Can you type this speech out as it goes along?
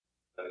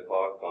10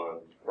 o'clock on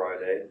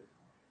Friday.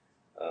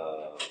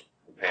 The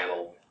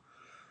panel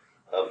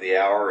of the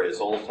hour is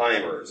Old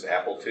Timers,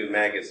 Apple II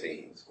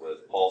Magazines,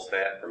 with Paul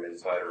Statt from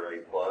Insider A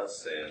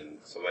Plus and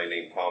somebody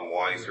named Tom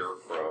Weiser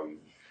from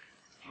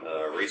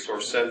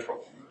Resource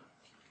Central.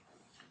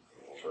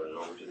 I'll turn it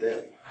over to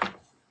them.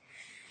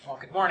 Well,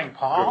 good morning,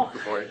 Paul.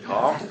 Good morning,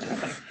 Tom.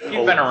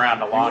 You've been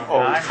around a long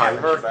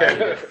time.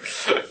 Old-timer.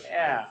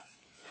 Yeah.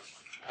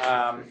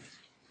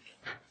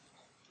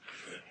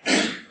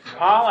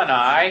 Paul and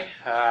I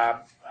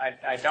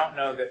don't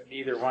know that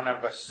either one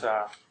of us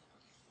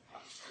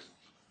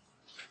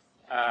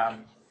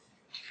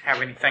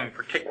have anything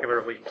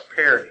particularly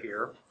prepared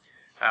here.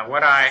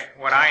 What I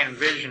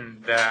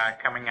envisioned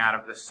coming out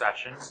of this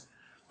session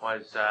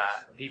was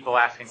people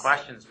asking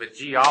questions, but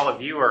gee, all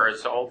of you are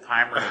as old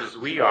timers as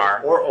we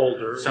are, or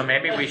older. So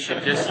maybe we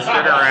should just sit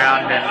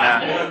around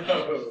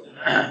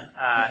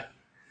and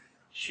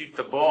shoot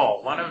the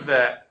bull. One of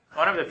the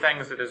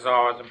things that has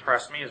always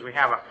impressed me is we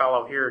have a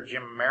fellow here,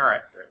 Jim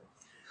Merritt,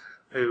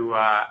 who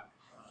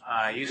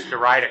used to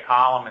write a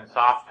column in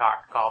Soft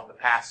Talk called The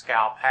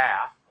Pascal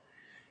Path.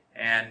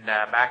 And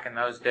back in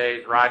those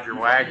days, Roger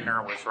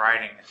Wagner was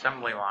writing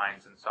assembly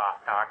lines in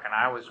Soft Talk, and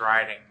I was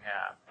writing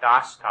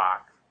DOS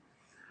Talk.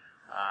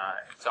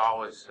 It's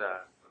always,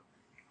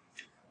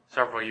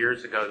 several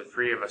years ago, the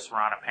three of us were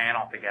on a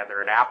panel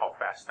together at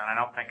Applefest, and I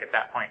don't think at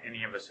that point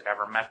any of us had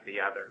ever met the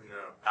other,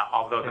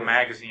 although the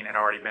magazine had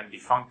already been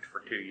defunct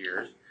for 2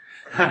 years.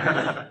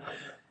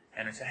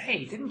 And I said,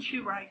 hey, didn't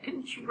you write?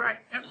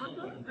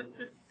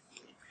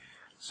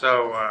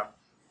 So,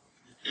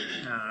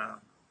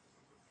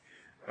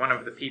 one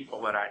of the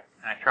people that I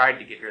tried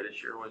to get here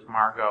this year was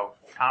Margot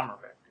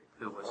Tomarovic,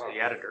 who was the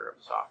editor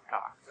of Soft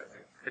Talk, but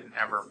I couldn't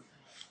ever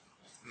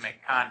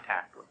make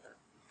contact with her.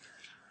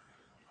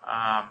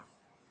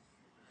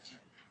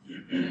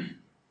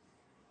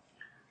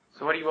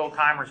 So what do you old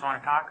timers want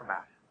to talk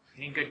about?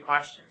 Any good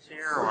questions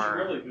here? Where'd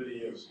you really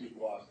video Steve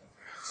Lawson?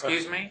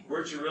 Excuse me?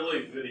 Where'd you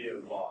really video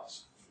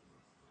Lost?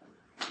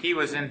 He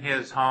was in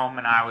his home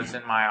and I was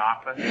in my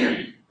office.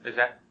 Is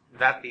that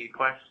the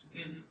question?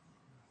 Mm-hmm.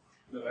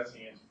 No, that's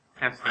the answer.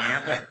 That's the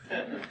answer.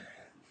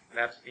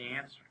 That's the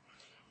answer.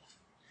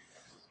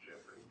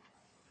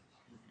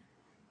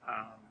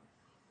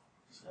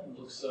 This home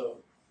looks so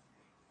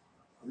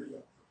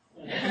real.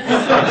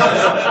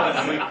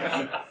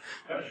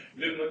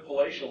 Didn't look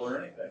palatial or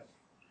anything.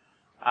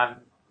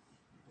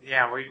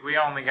 Yeah, we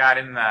only got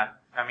in the.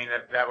 I mean,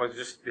 that was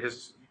just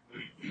his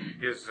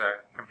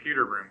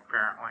computer room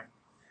apparently.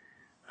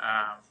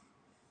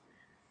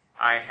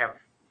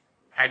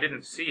 I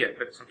didn't see it,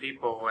 but some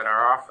people at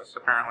our office,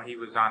 apparently he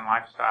was on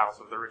Lifestyles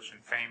of the Rich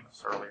and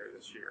Famous earlier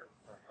this year.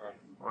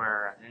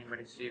 Where,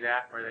 anybody see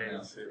that? Where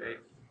they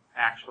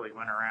actually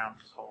went around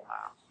his whole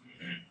house.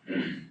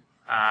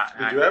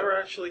 Did you ever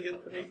actually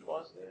get to meet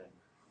Wozniak?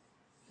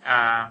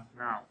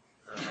 No.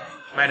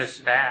 Met his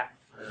staff.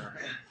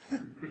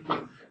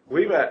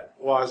 We met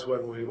Woz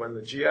when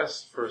the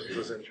GS first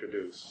was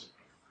introduced,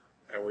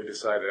 and we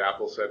decided,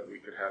 Apple said we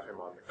could have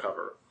him on the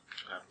cover.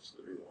 Happens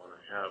to be the one I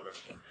have.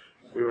 And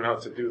we went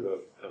out to do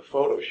the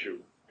photo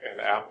shoot, and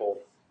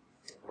Apple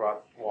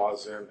brought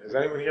Woz in. Has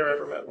anyone here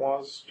ever met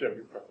Woz? Jim,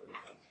 you probably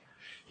have.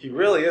 He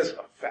really is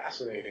a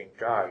fascinating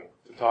guy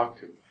to talk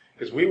to,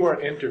 because we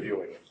weren't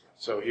interviewing him.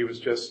 So he was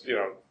just,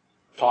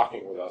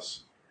 talking with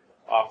us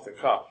off the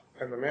cuff.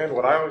 And the man,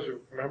 what I always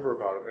remember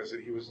about him is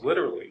that he was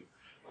literally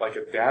like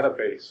a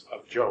database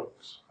of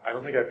jokes. I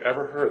don't think I've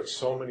ever heard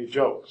so many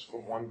jokes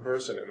from one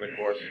person in the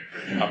course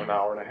of an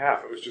hour and a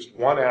half. It was just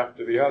one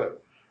after the other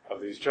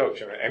of these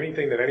jokes. And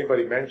anything that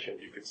anybody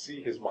mentioned, you could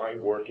see his mind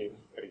working,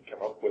 and he'd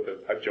come up with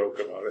a joke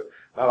about it.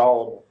 Not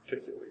all of them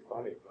particularly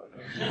funny,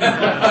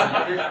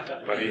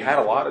 but he had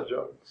a lot of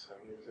jokes. I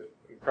mean, he was an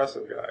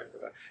impressive guy.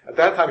 At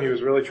that time, he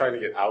was really trying to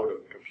get out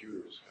of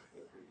computers.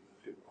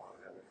 He didn't want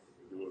to have anything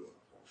to do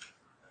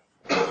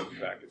with them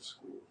back at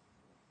school.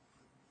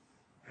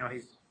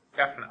 He's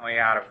definitely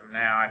out of them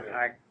now. I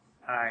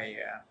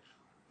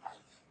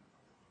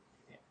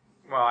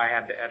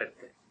had to edit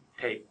the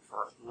tape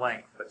for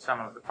length, but some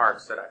of the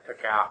parts that I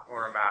took out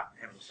were about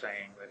him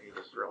saying that he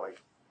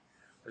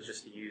was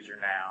just a user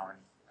now, and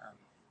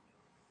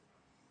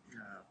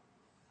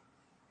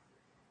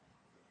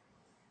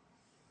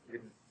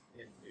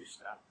didn't do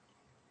stuff.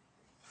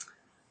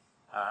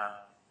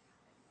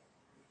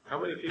 How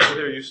many people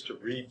here used to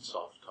read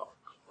Soft Talk?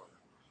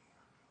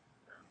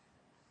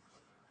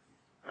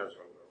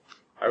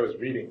 I was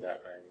reading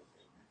that magazine.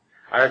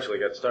 I actually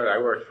got started. I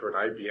worked for an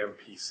IBM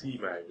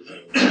PC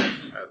magazine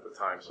at the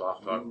time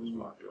Soft Talk was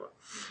popular.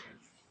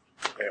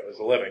 And it was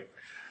a living.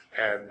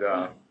 And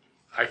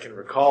I can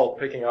recall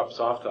picking up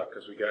Soft Talk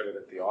because we got it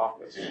at the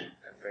office and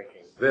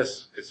thinking,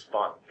 this is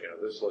fun.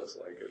 This looks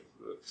like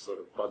the sort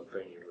of fun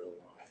thing you really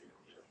want to do.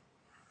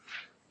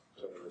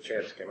 So when the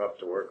chance came up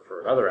to work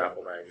for another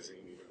Apple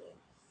magazine, even though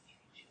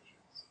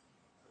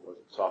it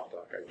wasn't Soft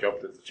Talk, I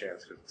jumped at the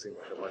chance because it seemed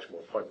like a much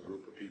more fun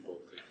group of people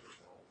to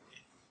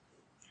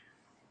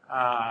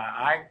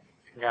I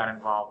got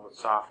involved with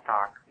Soft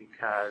Talk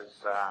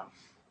because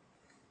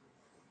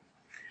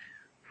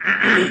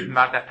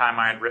about that time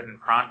I had written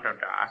Pronto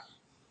DOS,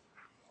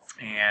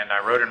 and I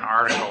wrote an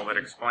article that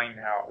explained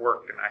how it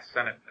worked, and I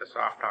sent it to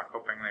SoftTalk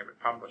hoping they would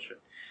publish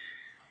it.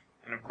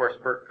 And of course,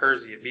 Bert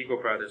Kersey at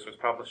Beagle Brothers was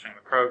publishing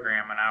the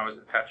program, and I was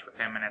in touch with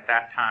him, and at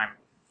that time,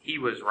 he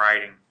was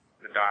writing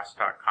the DOS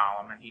Talk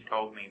column, and he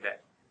told me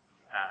that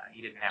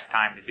he didn't have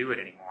time to do it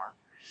anymore,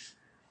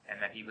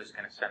 and that he was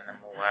going to send them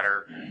a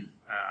letter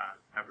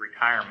of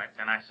retirement.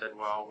 And I said,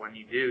 well, when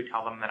you do,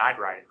 tell them that I'd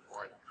write it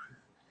for them.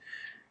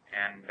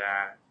 And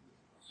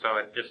so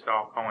it just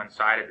all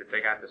coincided that they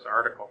got this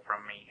article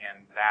from me,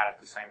 and that at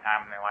the same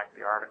time they liked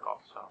the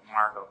article. So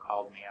Margot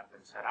called me up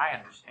and said, I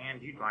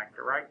understand you'd like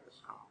to write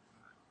this column.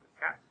 I said,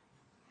 yeah.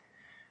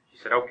 She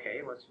said,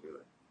 okay, let's do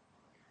it.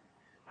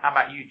 How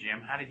about you,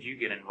 Jim? How did you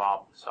get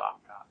involved with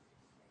SoftTalk?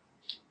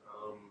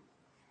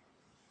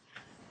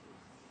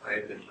 I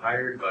had been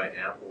hired by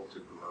Apple to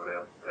promote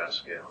Apple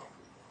Pascal,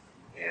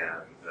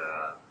 and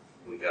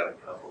we got a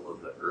couple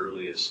of the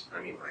earliest,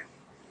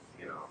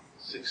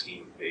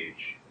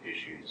 16-page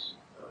issues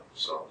of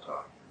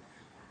SoftTalk.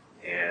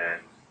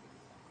 And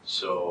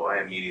so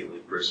I immediately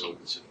bristled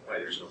and said, why,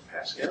 there's no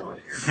Pascal in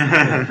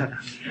here.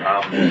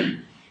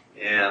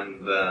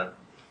 And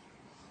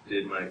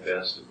did my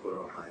best to put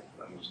on my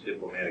most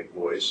diplomatic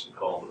voice and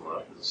called them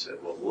up and said,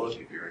 well, look,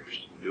 if you're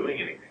interested in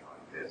doing anything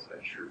like this,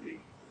 I'd sure be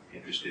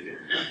interested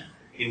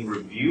in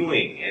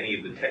reviewing any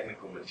of the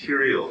technical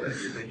material that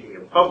you're thinking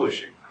of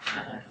publishing.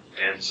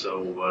 And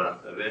so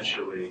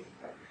eventually,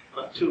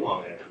 not too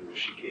long afterwards,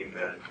 she came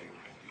back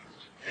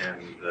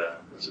and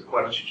said,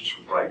 why don't you just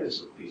write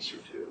us a piece or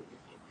two?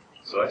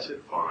 So I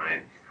said,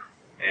 fine.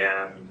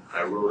 And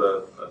I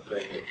wrote a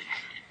thing that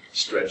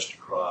stretched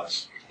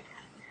across,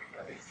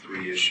 I think,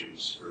 3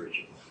 issues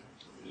originally.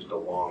 Just a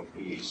long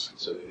piece.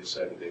 So they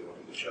decided they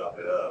wanted to chop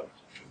it up.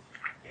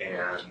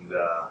 And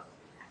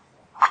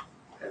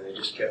they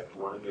just kept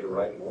wanting me to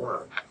write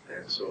more.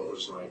 And so it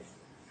was like,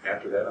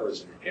 after that I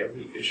was in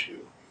every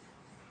issue,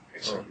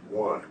 except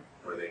one,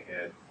 where we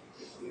had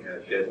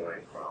a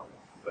deadline problem.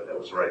 But that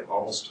was right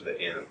almost to the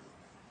end.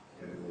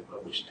 And then we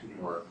published 2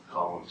 more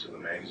columns in the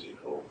magazine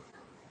Hope.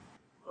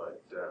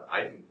 But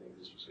I didn't think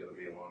this was going to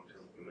be a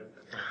long-term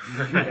commitment.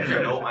 I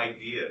had no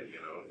idea,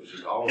 It was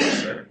just all of a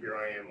sudden, here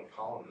I am, a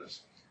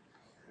columnist.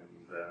 And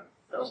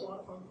that was a lot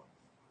of fun.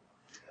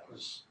 That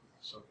was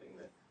something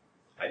that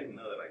I didn't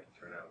know that I could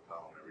turn out a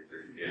column every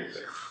 30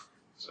 days.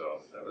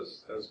 So that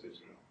was good to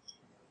know.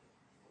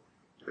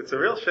 It's a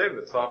real shame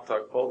that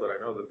SoftTalk folded. I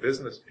know the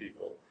business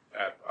people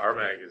at our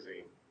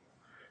magazine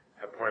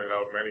have pointed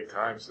out many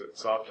times that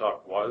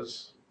SoftTalk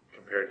was,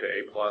 compared to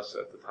A+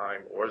 at the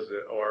time, or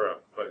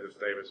Buzz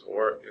Davis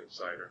or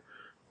Insider,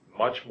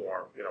 much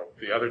more.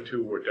 The other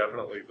 2 were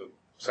definitely the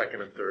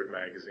second and third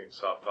magazines.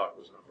 SoftTalk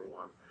was number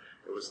 1.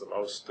 It was the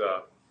most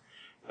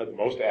had the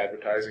most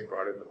advertising,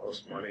 brought in the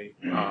most money.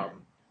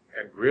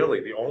 And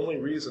really, the only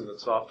reason that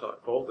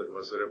SoftTalk folded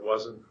was that it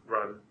wasn't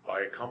run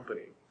by a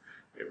company.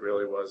 It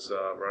really was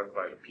run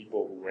by the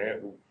people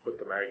who put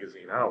the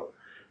magazine out,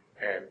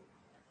 and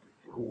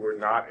who were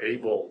not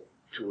able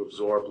to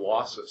absorb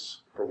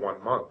losses for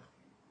 1 month.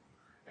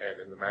 And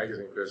in the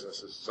magazine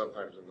business,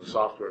 sometimes in the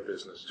software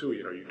business too,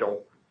 you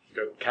don't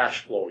get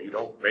cash flow. You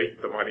don't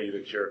make the money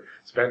that you're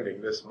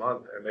spending this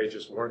month, and they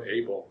just weren't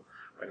able,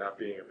 by not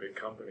being a big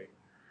company,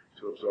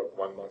 to absorb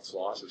 1 month's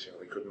losses.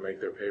 They couldn't make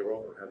their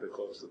payroll and had to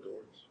close the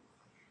doors.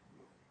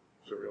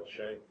 It's a real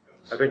shame.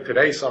 I think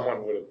today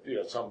someone would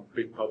have, some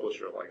big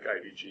publisher like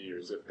IDG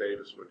or Ziff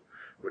Davis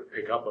would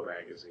pick up a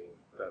magazine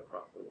that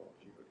probably won't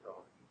keep it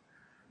going.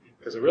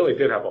 Because it really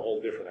did have a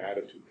whole different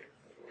attitude.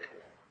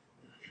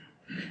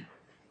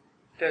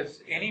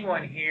 Does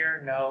anyone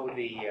here know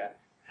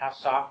how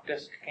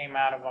SoftDisk came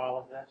out of all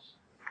of this?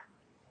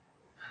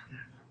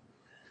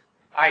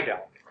 I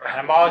don't. And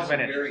I've always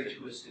been interested. Very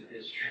twisted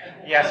history.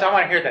 Yes, I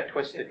want to hear that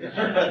twisted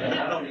history.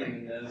 I don't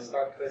even know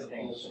the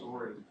whole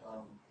story.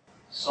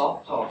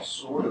 SoftTalk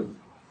sort of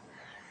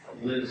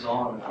lives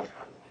on in a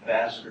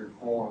bastard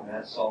form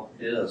at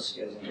SoftDisk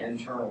as an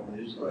internal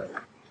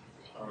newsletter.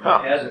 It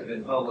hasn't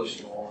been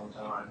published in a long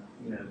time.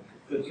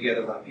 Put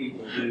together by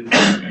people who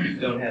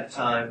don't have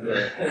time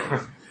to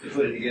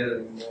put it together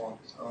anymore.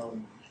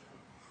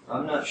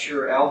 I'm not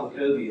sure Al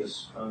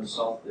Vacovius owns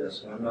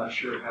SoftDisk, and I'm not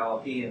sure how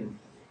he and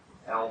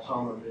Al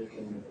Tomavic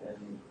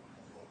and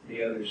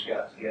the others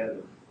got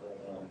together.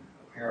 But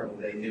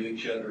apparently they knew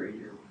each other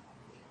either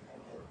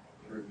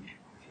through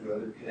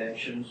other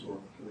connections or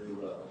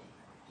through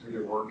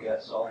their work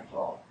at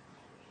SoftTalk.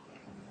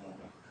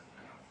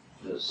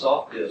 The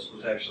SoftDisk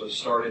was actually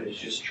started as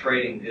just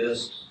trading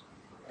disks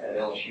at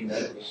LSU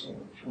Medical Center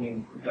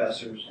between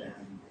professors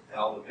and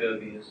Al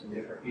Vacovius and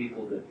different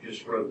people that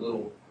just wrote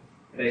little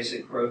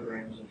basic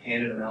programs and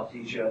handed them out to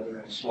each other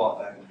and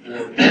swapped back and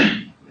forth.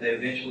 They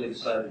eventually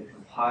decided to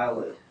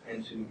compile it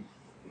into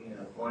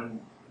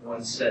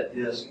one set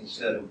disk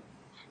instead of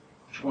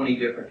 20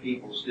 different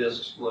people's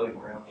disks floating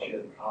around each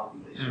other copy.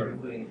 They started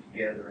putting it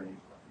together in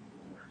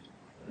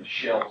a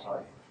shell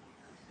type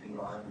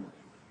environment.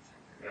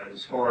 And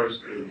as far as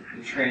the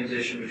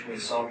transition between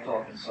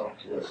SoftTalk and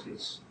SoftDisk,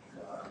 it's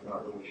I'm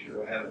not really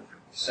sure. I haven't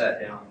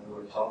sat down and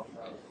really talked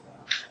about it.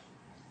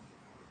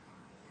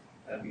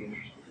 I'd be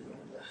interested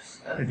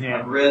in that. Yeah.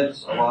 I've read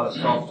a lot of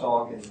soft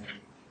talk and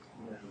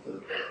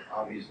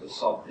obviously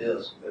soft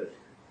disk, but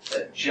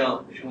that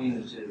jump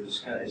between the two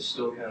is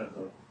still kind of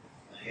a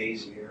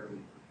hazy area.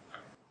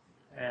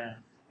 Yeah,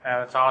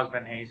 it's always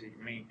been hazy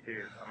to me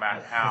too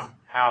about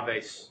how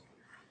they.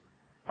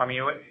 I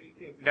mean,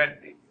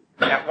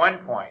 at one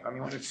point, I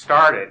mean, when it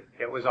started,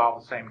 it was all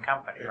the same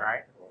company,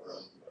 right?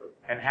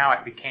 And how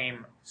it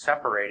became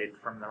separated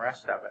from the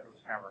rest of it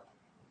was never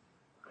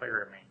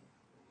clear to me.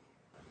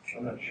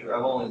 I'm not sure.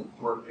 I've only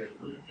worked there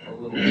for a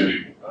little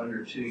bit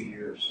under 2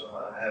 years, so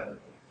I haven't.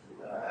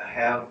 I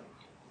have,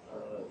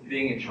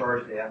 being in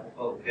charge of the Apple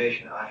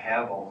publication, I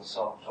have all the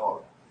soft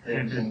talk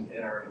things in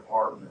our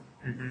department,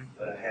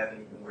 but I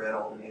haven't even read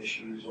all the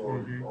issues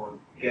or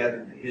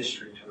gathered the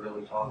history to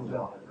really talk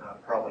about it. And I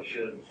probably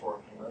should have before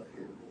I came up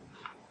here.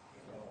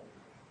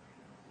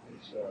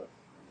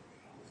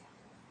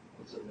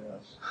 It's a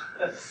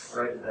mess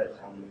right at that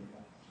time.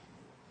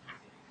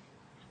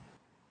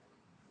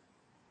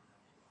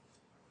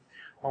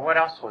 Well, what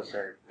else was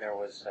there? There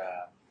was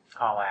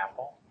Call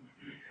Apple,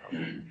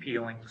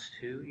 Peelings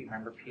 2. You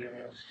remember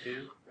Peelings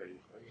 2?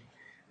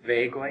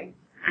 Vaguely.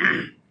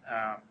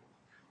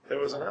 There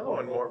was another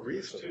one more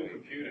recently. Two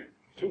computing.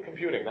 Two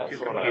Computing, that's Two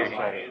the one I was Computing.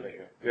 trying to think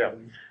of. Yeah,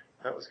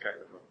 that was kind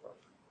of fun.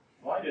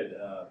 Why did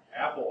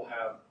Apple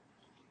have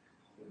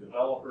the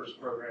developers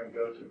program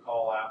go to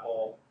Call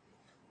Apple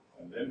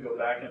and then go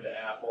back into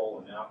Apple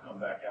and now come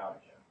back out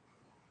again?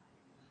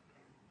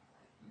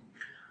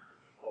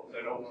 Well,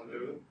 they don't want to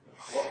do it?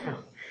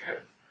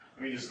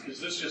 I mean, is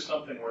this just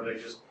something where they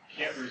just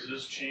can't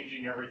resist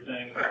changing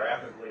everything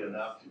rapidly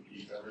enough to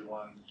keep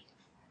everyone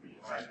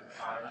behind the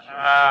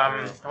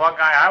times? Well,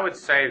 Guy, I would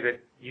say that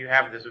you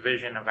have this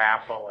vision of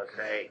Apple as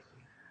a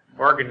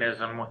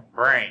organism with a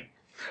brain.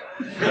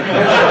 And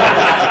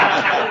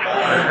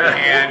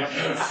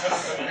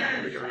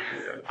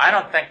I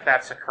don't think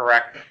that's a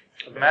correct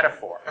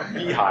metaphor.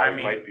 Beehive I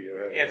mean, might be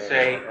it's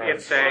a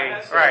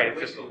right.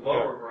 It's just a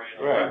lower brain,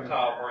 a Right.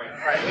 reptile brain.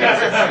 Right.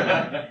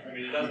 I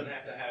mean, it doesn't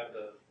have to have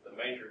the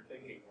major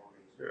thinking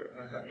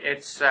organs.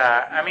 It's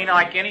I mean,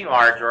 like any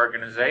large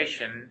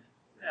organization,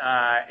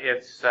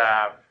 it's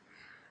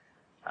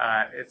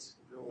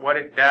what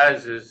it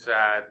does is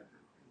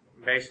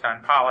based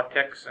on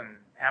politics and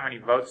how many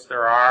votes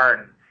there are,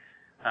 and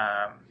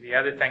the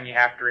other thing you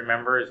have to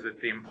remember is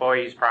that the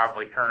employees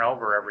probably turn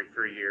over every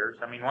 3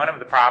 years. I mean, one of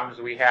the problems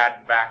we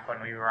had back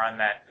when we were on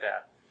that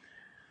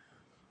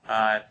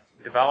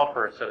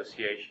developer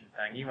association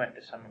thing, you went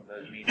to some of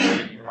those meetings,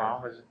 didn't you,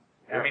 Paul?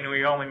 I mean,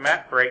 we only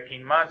met for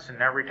 18 months,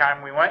 and every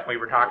time we went, we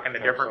were talking to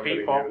different Somebody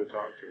people. new to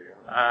talk to,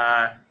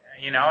 yeah.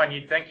 You know, and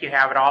you'd think you'd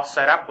have it all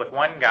set up with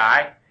one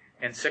guy,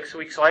 and 6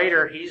 weeks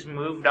later, he's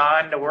moved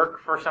on to work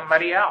for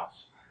somebody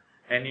else.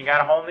 And you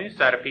got a whole new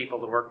set of people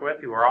to work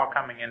with who are all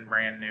coming in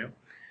brand new.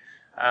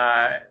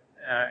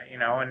 You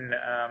know, and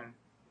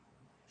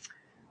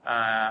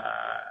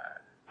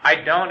I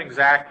don't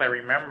exactly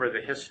remember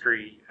the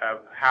history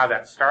of how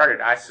that started.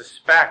 I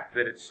suspect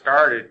that it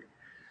started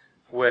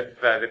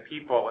with the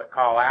people at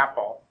Call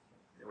Apple,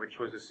 which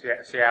was a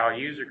Seattle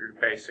user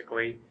group,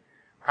 basically,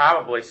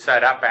 probably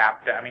set up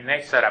APTA. I mean,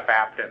 they set up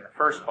APTA in the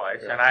first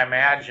place, Yeah. and I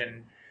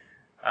imagine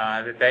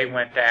that they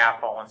went to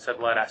Apple and said,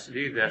 let us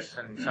do this,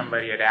 and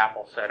somebody at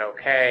Apple said,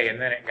 okay, and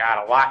then it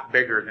got a lot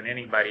bigger than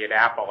anybody at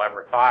Apple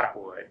ever thought it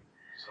would.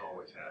 It's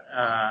always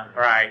happened.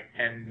 Right,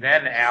 and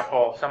then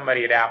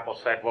somebody at Apple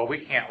said, well, we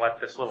can't let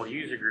this little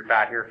user group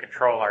out here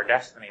control our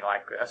destiny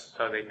like this,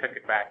 so they took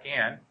it back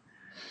in.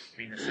 I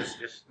mean, this is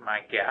just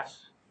my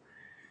guess.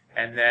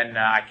 And then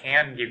I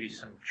can give you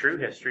some true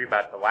history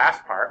about the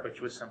last part,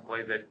 which was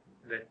simply that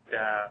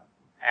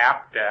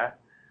APTA,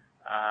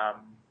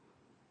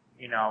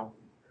 you know,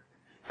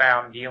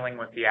 found dealing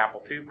with the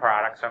Apple II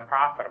products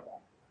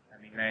unprofitable.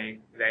 I mean,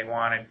 they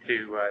wanted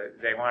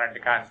to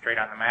concentrate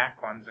on the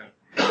Mac ones, and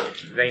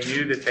they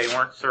knew that they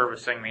weren't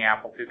servicing the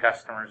Apple II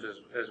customers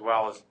as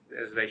well as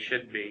they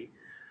should be,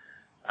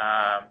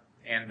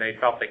 and they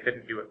felt they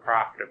couldn't do it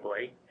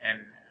profitably.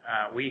 And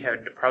we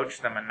had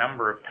approached them a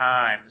number of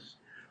times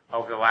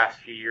over the last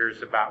few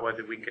years about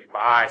whether we could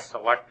buy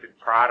selected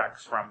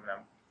products from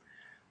them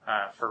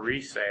for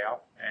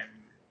resale, and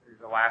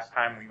the last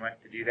time we went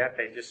to do that,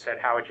 they just said,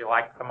 how would you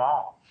like them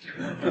all?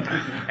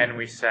 And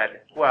we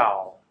said,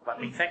 well, let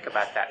me think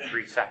about that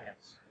 3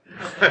 seconds.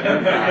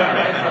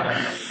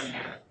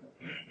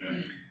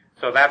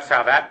 So that's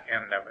how that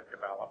end of it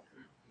developed.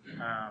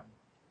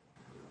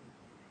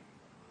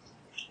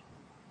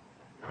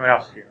 What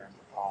else do you remember,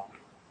 Paul?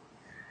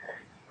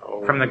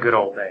 Oh, From the good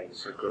old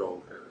days. the good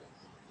old days.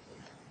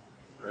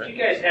 Did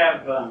you guys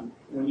have,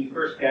 when you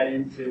first got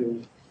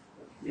into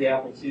the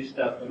Apple II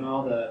stuff and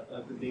all the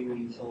bigger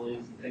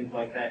utilities and things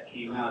like that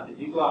came out, did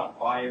you go out and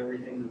buy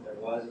everything that there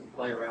was and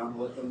play around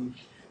with them?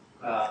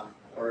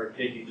 Or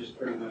did you just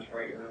pretty much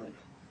write your own,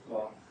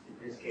 well,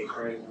 in this case,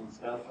 write your own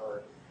stuff,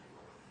 or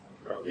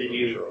did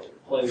you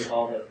play with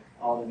all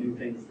the new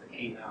things that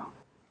came out?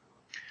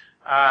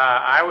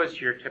 I was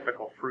your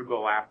typical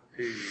frugal Apple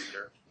II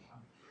user.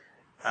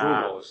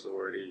 Frugal is the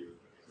word he used.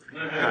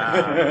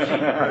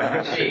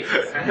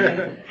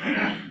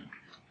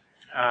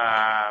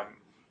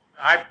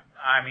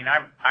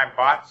 I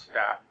bought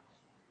stuff,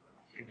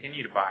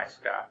 continue to buy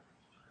stuff,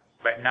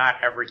 but not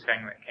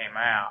everything that came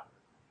out.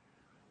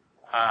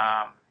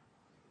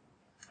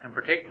 And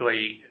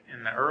particularly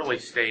in the early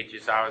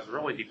stages, I was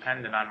really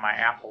dependent on my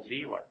Apple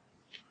dealer.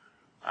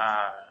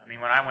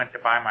 When I went to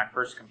buy my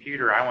first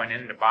computer, I went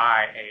in to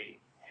buy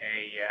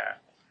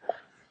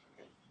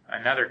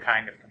another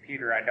kind of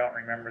computer. I don't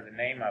remember the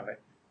name of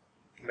it,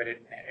 but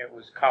it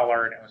was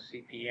color and it was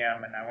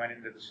CP/M, and I went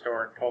into the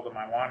store and told them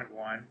I wanted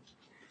one.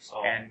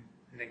 And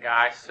the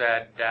guy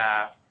said,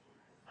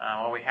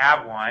 well, we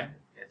have one.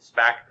 It's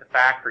back at the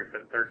factory for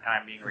the third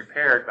time being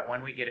repaired, but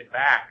when we get it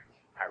back,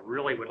 I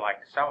really would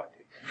like to sell it to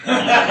you.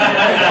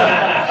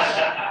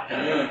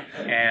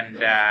 And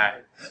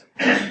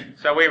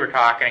so we were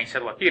talking, and he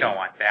said, look, you don't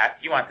want that.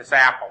 You want this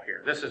Apple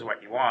here. This is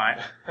what you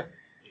want.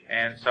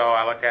 And so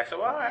I looked at it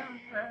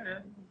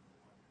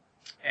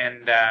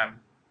and said, well,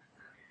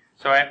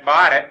 so I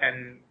bought it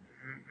and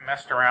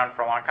messed around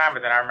for a long time,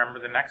 but then I remember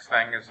the next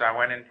thing is I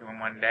went into him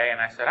one day and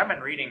I said, I've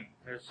been reading,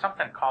 there's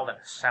something called an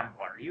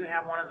assembler. Do you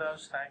have one of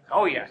those things?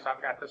 Oh, yes,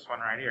 I've got this one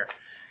right here.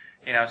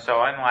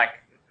 So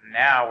unlike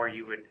now where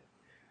you would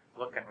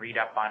look and read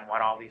up on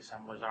what all the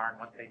assemblers are and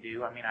what they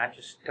do, I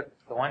just took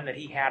the one that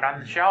he had on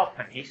the shelf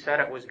and he said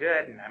it was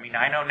good. And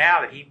I know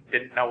now that he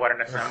didn't know what an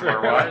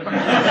assembler was.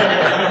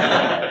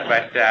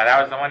 But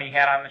that was the one he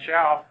had on the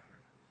shelf.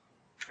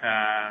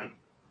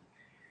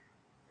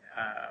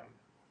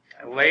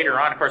 Later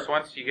on, of course,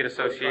 once you get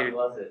associated... Which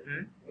one was it?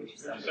 Which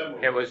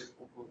assembly? It was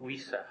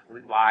Liza.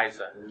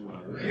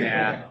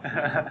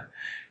 Yeah.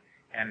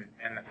 and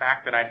the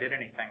fact that I did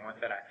anything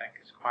with it, I think,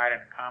 is quite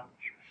an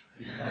accomplishment.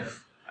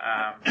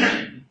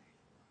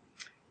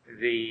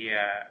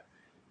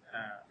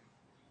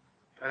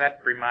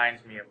 That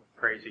reminds me of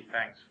crazy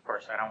things. Of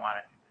course, I don't want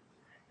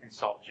to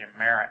insult Jim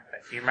Merritt, but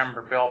if you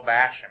remember Bill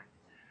Basham,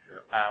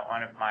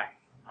 one of my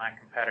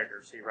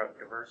competitors, he wrote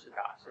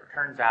Diversitas. It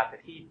turns out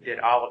that he did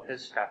all of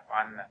his stuff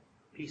on the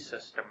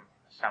P-System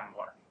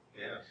assembler.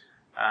 Yes.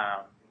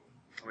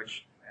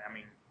 Which,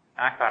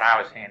 I thought I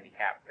was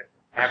handicapped, but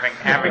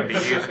having to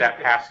use that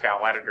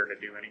Pascal editor to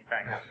do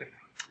anything.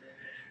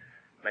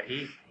 But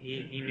he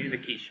knew the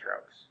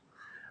keystrokes.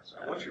 So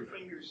once your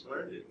fingers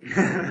learned it, it's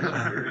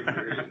very,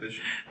 very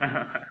efficient.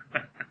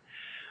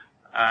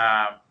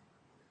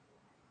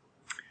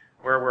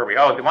 Where were we?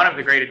 Oh, one of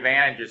the great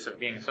advantages of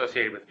being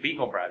associated with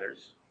Beagle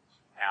Brothers,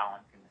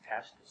 Alan can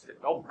attest, is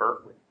that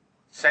Bert would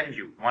send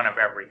you one of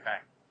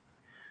everything.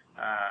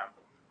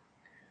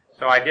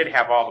 So I did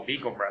have all the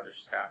Beagle Brothers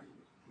stuff,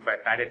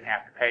 but I didn't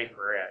have to pay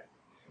for it.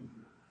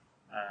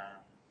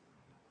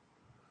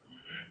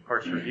 Of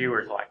course,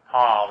 reviewers like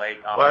Paul, they...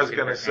 Well, I was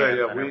going to say,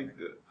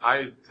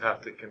 I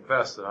have to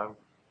confess that I'm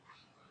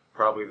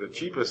probably the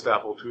cheapest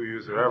Apple II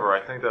user ever. I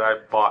think that I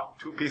bought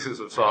 2 pieces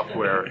of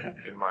software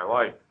in my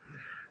life.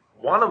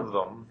 One of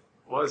them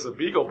was a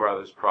Beagle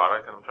Brothers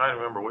product, and I'm trying to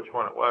remember which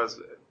one it was.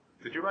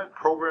 Did you write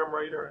Program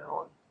Writer,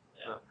 Alan?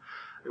 Yeah.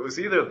 It was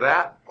either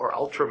that or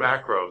Ultra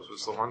Macros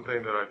was the one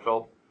thing that I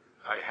felt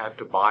I had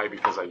to buy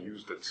because I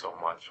used it so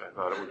much. I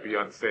thought it would be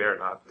unfair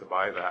not to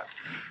buy that.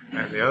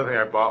 And the other thing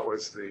I bought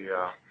was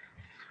the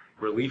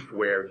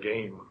Reliefware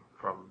game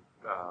from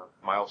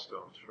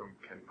Milestones from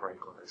Ken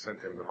Franklin. I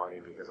sent him the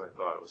money because I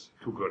thought it was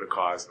too good a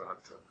cause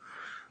not to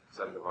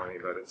send the money,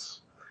 but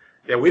it's...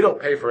 Yeah, we don't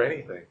pay for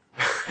anything.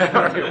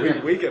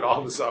 we get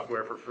all the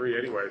software for free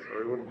anyway, so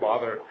we wouldn't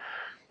bother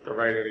to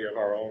write any of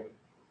our own.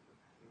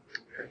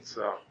 It's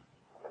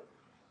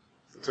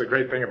a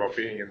great thing about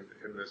being in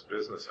this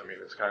business.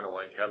 It's kind of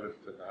like heaven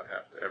to not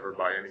have to ever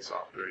buy any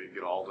software. You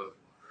get all the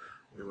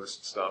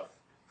newest stuff.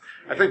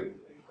 I think,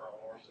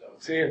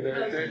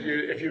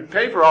 if you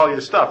pay for all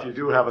your stuff, you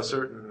do have a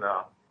certain...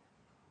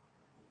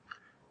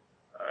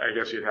 I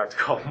guess you'd have to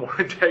call it more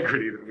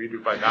integrity than we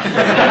do by not.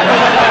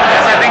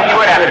 Yes, I think you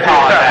would have to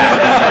call it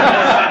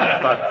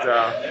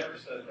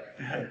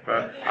that.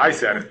 But I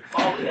said it.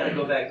 Oh, we gotta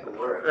go back to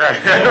work. Right,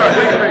 we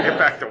gotta get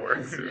back to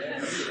work.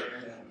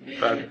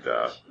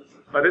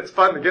 But it's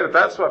fun to get it.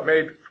 That's what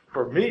made,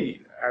 for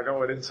me, I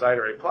know at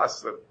Insider A+,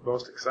 the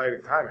most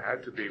exciting time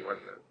had to be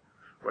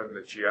when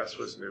the GS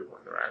was new,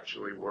 when there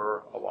actually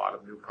were a lot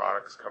of new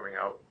products coming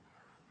out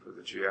for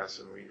the GS,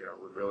 and we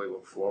would really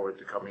look forward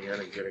to coming in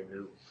and getting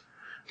new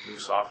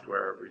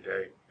software every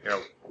day.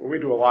 When we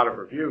do a lot of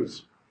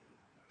reviews,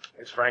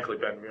 it's frankly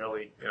been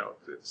merely,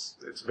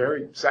 it's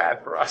very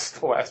sad for us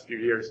the last few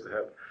years to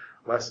have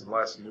less and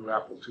less new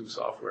Apple II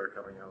software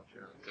coming out.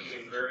 It's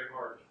been very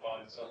hard to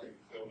find something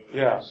to go with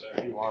Yeah,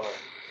 if you want to.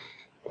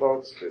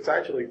 Although it's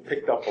actually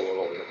picked up a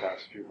little in the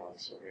past few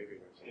months, so maybe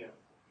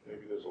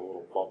there's a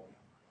little bump.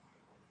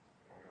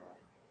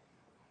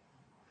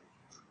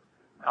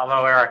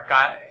 Although, Eric,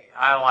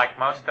 I like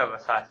most of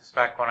us, I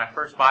suspect, when I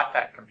first bought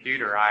that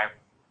computer, I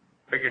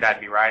figured I'd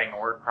be writing a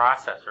word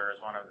processor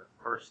as one of the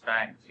first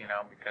things,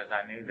 because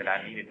I knew that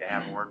I needed to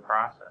have a word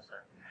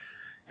processor.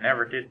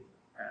 Never did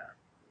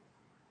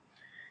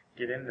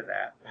get into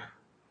that.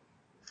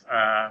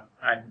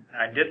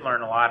 I did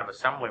learn a lot of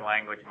assembly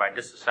language by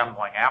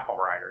disassembling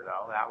AppleWriter,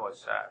 though. That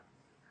was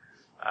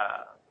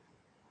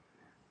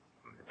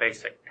the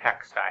basic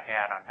text I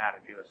had on how to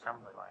do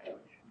assembly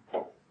language.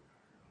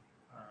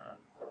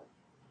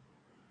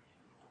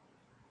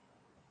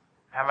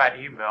 How about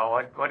you, Bill?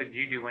 What did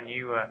you do when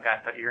you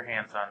got your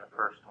hands on the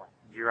first one?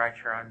 Did you write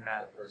your own?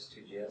 The first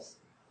 2GS?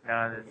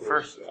 No, the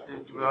first.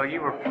 Well,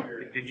 you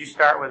were. Did you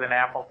start with an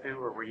Apple II,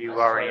 or were you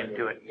already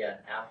into it? Yeah, an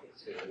Apple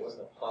II. It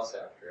wasn't a Plus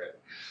after it.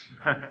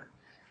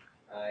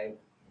 I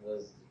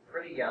was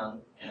pretty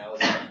young, and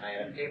I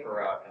had a paper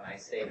route, and I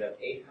saved up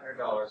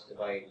 $800 to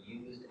buy a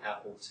used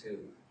Apple II.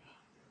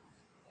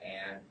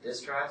 And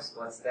disk drives,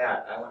 what's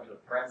that? I went to a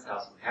friend's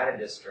house who had a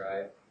disk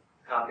drive,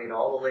 copied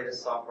all the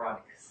latest software on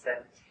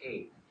cassette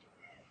tape,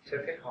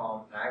 took it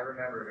home, and I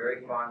remember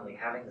very fondly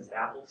having this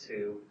Apple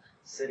II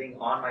sitting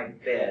on my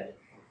bed,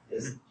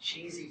 this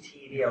cheesy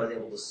TV I was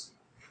able to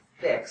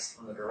fix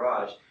from the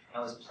garage, and I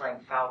was playing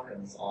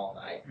Falcons all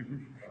night.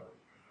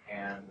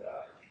 And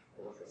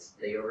what was this?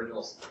 The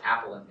original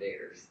Apple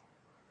Invaders.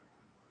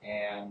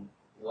 And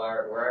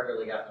where I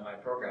really got into my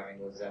programming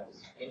was that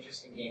this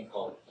interesting game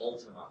called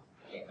Ultima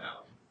came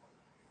out.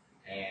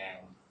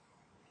 And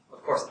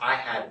of course I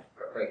had to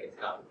break its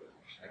copy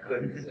protection. I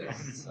couldn't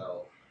resist.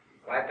 So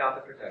wiped out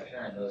the protection.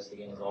 I noticed the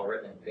game was all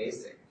written in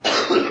BASIC.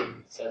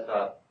 So I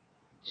thought,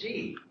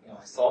 gee,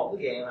 I solved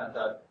the game, and I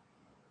thought,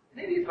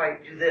 maybe if I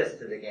do this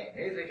to the game,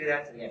 maybe if I do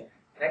that to the game.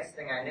 Next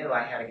thing I knew,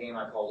 I had a game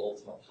I called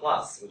Ultima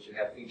Plus, which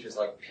had features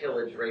like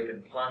pillage, rape,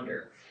 and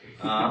plunder.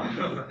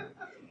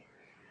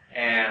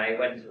 And I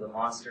went into the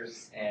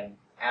monsters and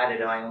added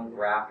my own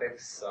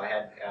graphics. So I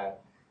had,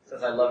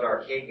 since I loved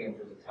arcade games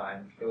at the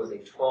time, there was a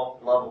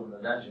 12th level in the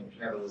dungeon, which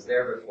never was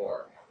there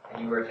before.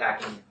 And you were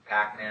attacking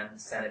Pac-Man,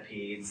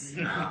 centipedes,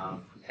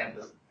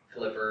 Tempest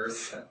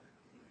Clippers.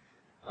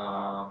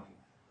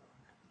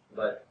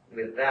 But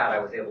with that, I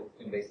was able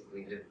to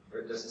basically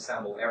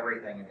disassemble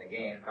everything in the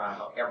game, found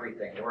out how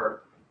everything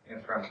worked,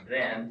 and from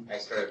then, I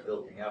started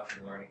building up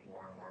and learning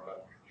more and more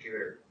about the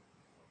computer.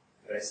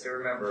 But I still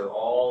remember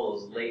all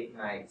those late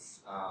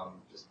nights,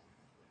 just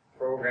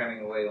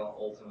programming away on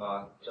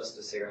Ultima just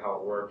to figure out how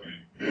it worked.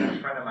 And a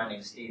friend of mine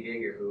named Steve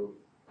Yeager, who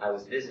I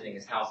was visiting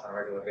his house on a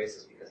regular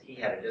basis because he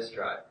had a disk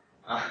drive.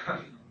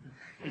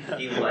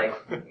 He was like,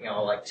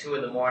 like 2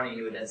 in the morning,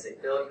 he would then say,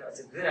 Bill, it's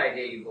a good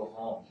idea you go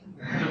home.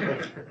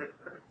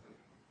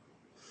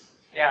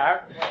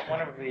 Yeah,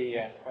 one of the,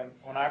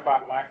 when I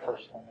bought my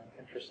first one,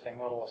 an interesting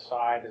little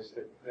aside is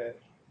that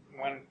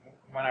when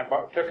I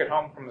took it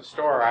home from the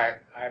store, I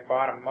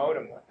bought a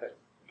modem with it,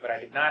 but I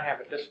did not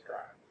have a disk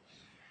drive.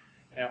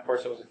 And of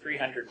course, it was a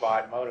 300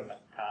 baud modem at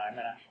the time,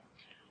 and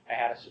I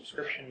had a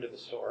subscription to the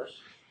source.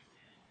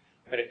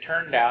 But it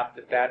turned out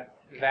that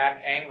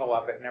angle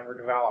of it never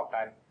developed.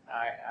 I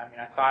mean,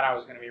 I thought I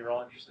was going to be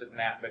real interested in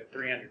that, but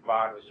 300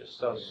 baud was just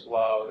so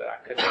slow that I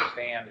couldn't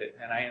stand it,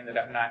 and I ended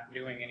up not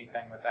doing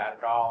anything with that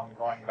at all, and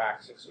going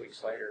back 6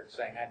 weeks later and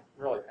saying, I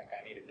really think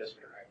I need a disk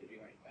drive to do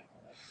anything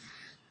with it.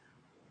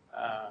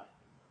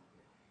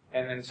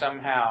 And then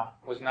somehow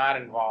was not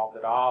involved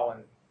at all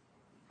in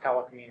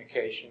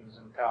telecommunications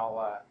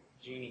until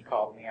Jeannie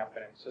called me up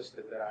and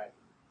insisted that I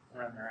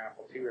run their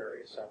Apple II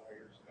area several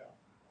years ago.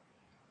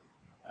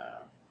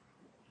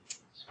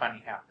 It's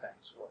funny how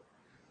things work.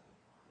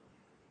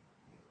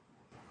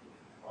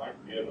 I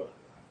can give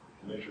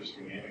an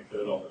interesting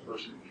anecdote on the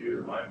first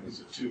computer. Mine was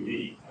a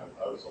 2E.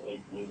 I was a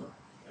late bloomer.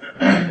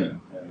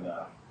 And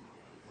a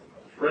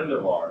friend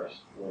of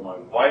ours, where my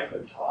wife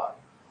had taught,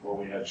 where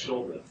we had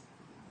children,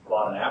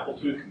 bought an Apple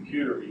II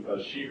computer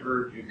because she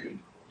heard you could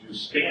do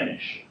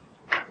Spanish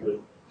with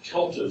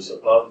tildes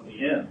above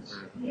the ends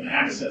and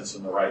accents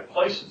in the right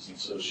places. And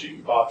so she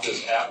bought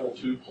this Apple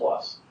II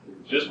Plus,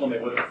 just when they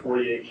went to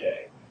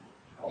 48K,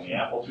 on the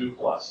Apple II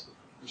Plus.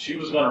 And she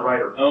was going to write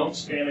her own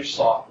Spanish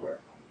software.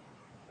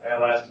 That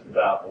lasted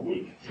about a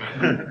week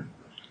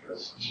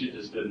because she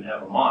just didn't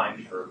have a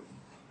mind for,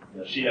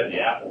 she had the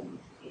Apple,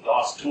 the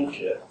DOS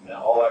toolkit, and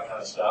all that kind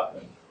of stuff.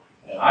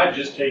 And I'd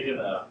just taken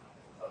a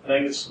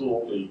thing at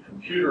school. The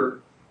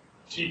computer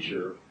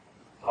teacher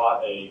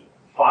taught a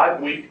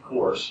 5-week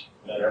course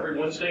that every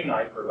Wednesday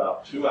night for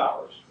about 2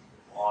 hours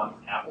on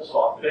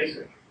AppleSoft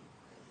Basic.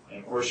 And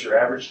of course, your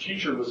average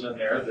teacher was in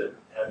there that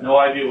had no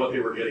idea what they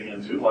were getting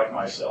into, like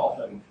myself.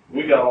 And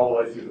we got all the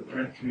way through the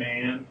print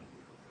command.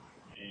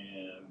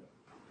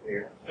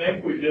 I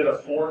think we did a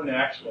 4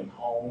 next, went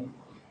home,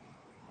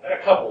 and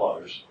a couple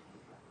others.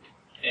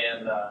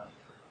 And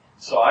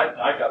so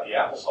I got the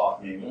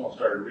AppleSoft manual and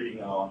started reading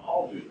it on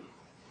hall duty.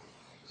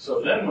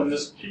 So then when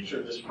this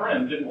teacher, this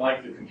friend, didn't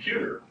like the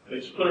computer, they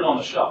just put it on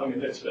the shelf. I mean,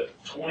 they spent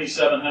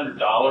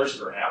 $2,700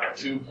 for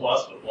Apple II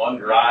Plus with 1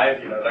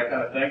 drive, that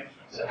kind of thing. I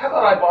said, how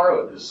about I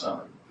borrow it this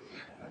summer?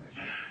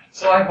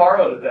 So I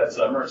borrowed it that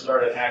summer and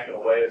started hacking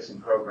away at some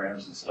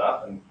programs and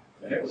stuff, and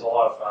it was a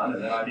lot of fun.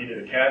 And then I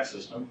needed a CAD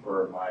system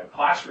for my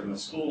classroom at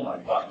school,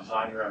 and I thought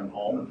design your own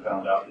home and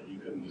found out that you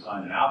couldn't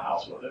design an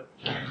outhouse with it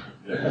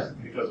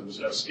because there was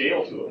no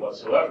scale to it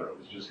whatsoever. It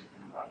was just,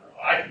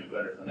 I could do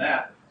better than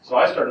that. So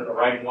I started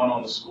writing one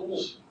on the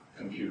school's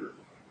computer.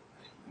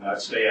 And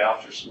I'd stay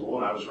after school,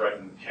 and I was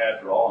writing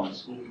CAD draw on the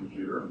school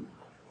computer.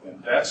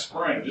 And that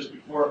spring, just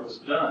before it was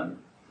done,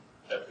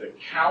 at the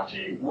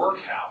county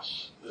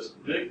workhouse, this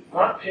big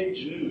front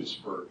page news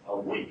for a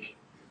week,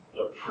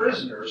 the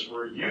prisoners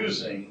were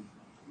using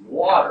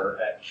water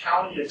at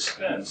county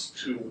expense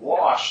to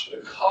wash the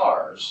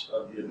cars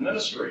of the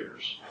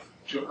administrators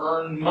to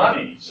earn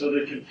money so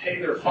they could pay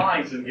their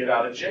fines and get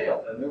out of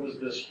jail. And there was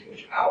this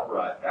huge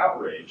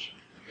outrage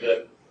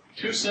that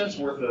 2 cents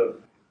worth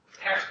of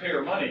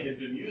taxpayer money had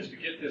been used to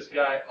get this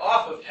guy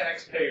off of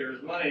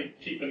taxpayers' money,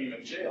 keeping him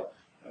in jail.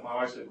 And my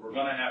wife said, we're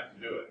going to have to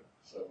do it.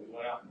 So we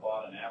went out and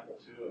bought an Apple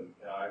II,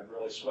 and I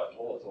really sweat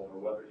bullets over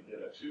whether to get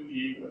a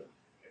 2E with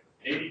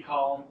 80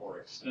 column or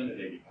extended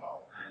 80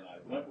 column. And I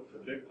went with the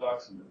big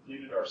bucks and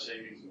depleted our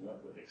savings and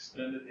went with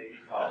extended 80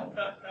 column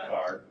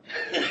card.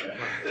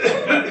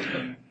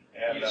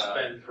 And You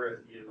spend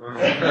for you.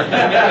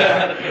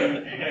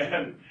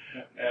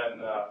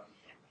 and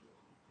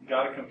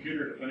got a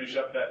computer to finish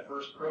up that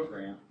first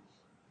program.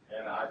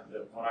 And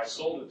when I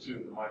sold it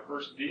to my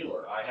first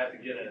dealer, I had to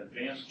get an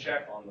advance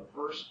check on the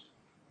first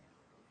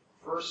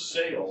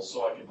sale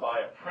so I could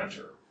buy a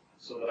printer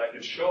so that I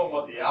could show them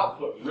what the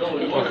output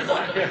really looked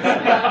like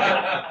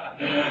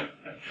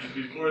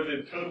before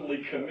they'd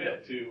totally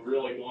commit to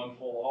really going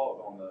full hog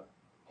on the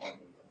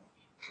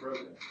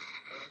program.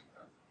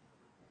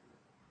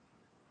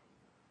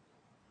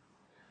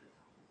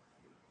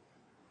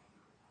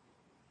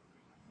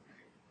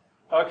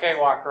 Okay,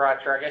 Walker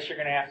Roger, I guess you're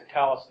going to have to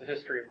tell us the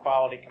history of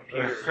quality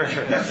computers.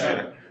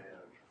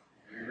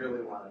 You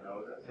really want to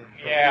know this?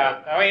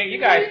 Yeah, I mean, you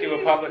guys do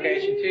a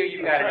publication too.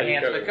 You've got a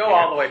chance, but go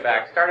all the way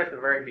back. Start at the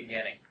very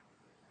beginning.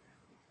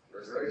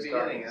 Very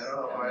beginning, I don't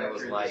know how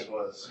accurate this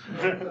was.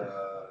 But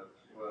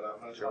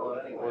I'm not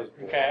sure anyway.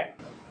 Okay.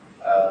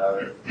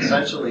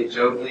 Essentially,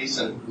 Joe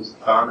Gleason, who's the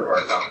founder of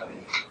our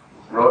company,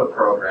 wrote a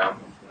program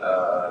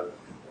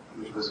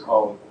which was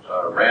called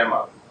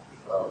RAM-Up.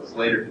 Well, it was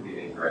later to be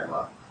named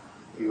RAM-Up.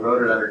 He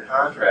wrote it under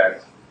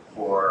contract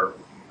for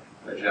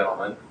a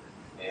gentleman,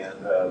 and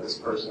this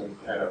person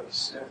kind of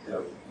sniffed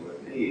him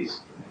with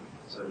these.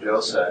 So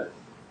Joe said,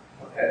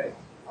 okay,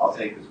 I'll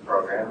take this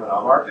program and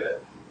I'll market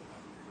it.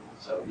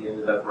 So he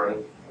ended up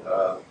running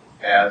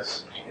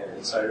ads in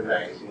Insider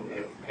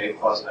Magazine, A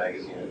Plus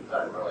Magazine at the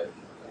time, really.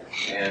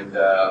 And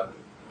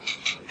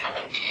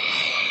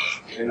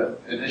in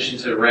addition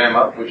to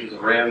RAM-Up, which is a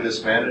RAM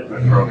disk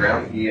management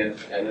program, he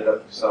ended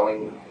up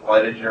selling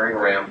flight engineering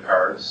RAM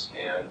cards,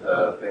 and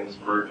things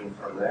burgeoned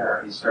from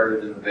there. He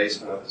started in the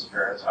basement of his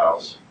parents'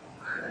 house,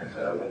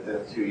 and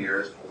within 2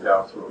 years moved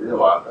out to a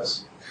real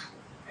office,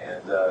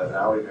 and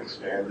now we've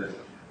expanded.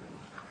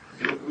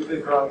 We've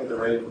been growing at the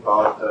rate of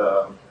about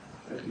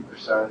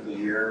 50% a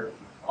year,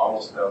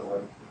 almost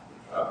doubling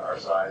our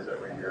size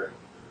every year.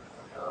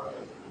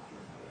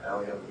 Now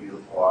we have a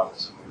beautiful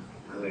office, and we've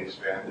really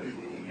expanded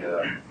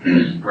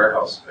the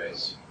warehouse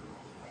space.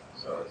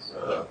 So it's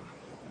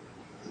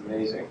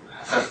amazing,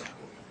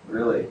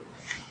 really.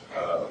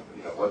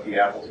 What the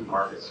Apple II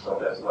market still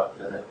has left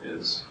in it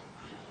is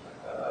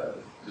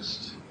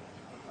just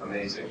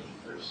amazing.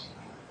 There's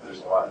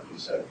a lot to be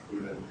said.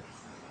 Even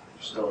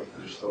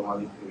there's still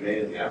money to be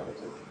made in the Apple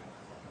II.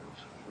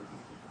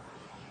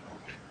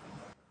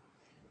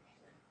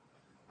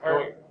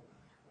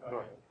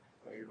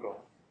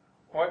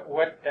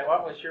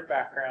 What was your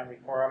background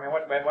before? I mean,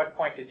 at what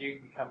point did you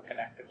become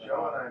connected with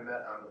Joe and I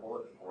met on the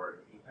bulletin board.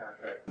 He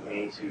contracted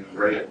me to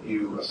write a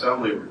few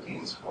assembly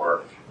routines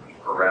for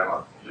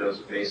RAM-Up. Joe's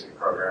a basic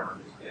programmer,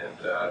 and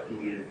he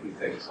needed a few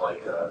things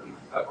like a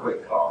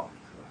quick call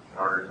in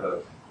order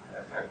to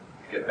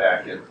get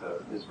back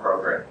into his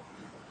program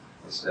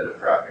instead of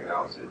dropping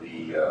down to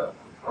the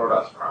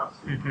ProDOS prompt.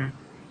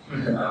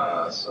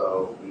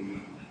 So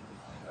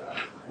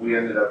we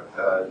ended up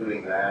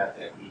doing that,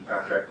 and he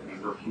contracted me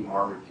for a few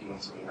more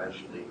routines, and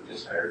eventually he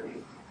just hired me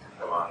to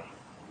come on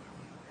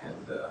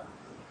and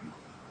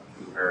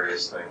do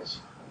various things.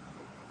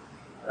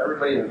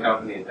 Everybody in the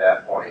company at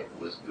that point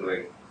was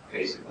doing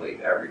basically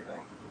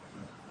everything.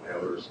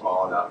 We were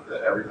small enough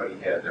that everybody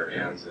had their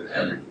hands in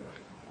everything.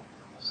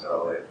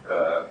 So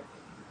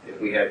if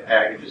we had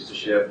packages to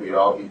ship, we'd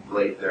all be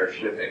late there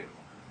shipping,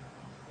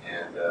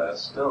 and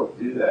still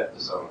do that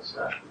to some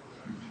extent.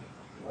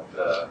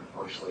 But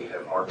fortunately,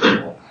 have more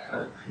people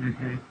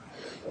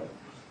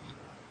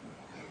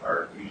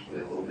are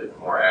usually a little bit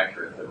more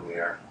accurate than we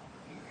are.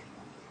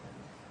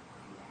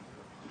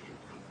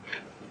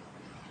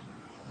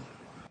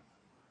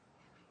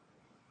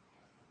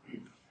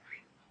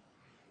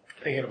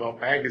 Thinking about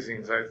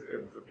magazines, at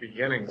the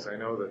beginnings, I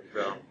know that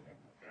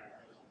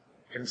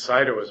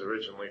Insider was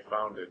originally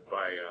founded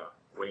by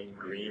Wayne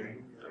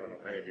Green. I don't know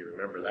if any of you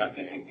remember that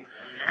name.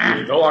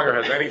 He no longer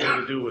has anything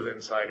to do with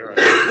Insider,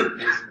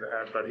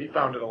 but he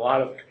founded a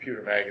lot of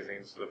computer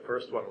magazines. The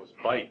first one was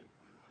Byte.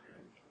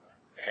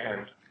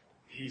 And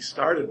he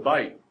started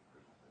Byte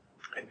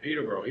in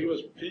Peterborough.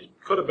 He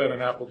could have been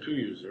an Apple II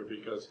user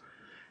because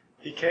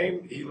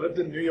he lived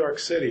in New York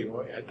City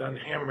and had done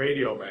ham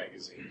radio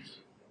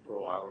magazines for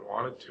a while and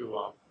wanted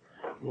to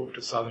move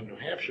to southern New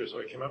Hampshire. So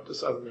I came up to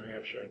southern New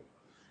Hampshire and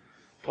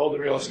told the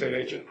real estate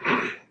agent,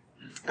 I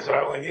said,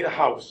 I only need a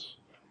house.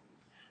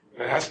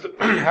 And it has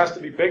to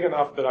be big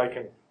enough that I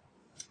can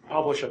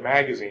publish a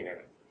magazine in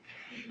it.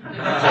 So it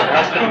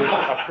has to be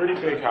a pretty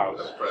big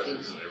house.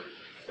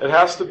 It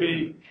has to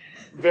be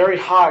very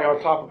high on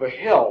top of a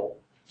hill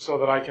so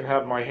that I can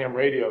have my ham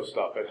radio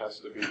stuff. It has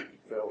to be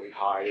fairly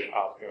high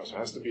up, so it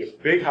has to be a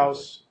big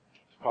house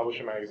to publish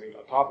a magazine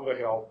on top of a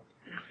hill.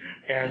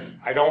 And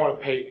I don't want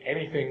to pay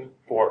anything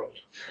for it.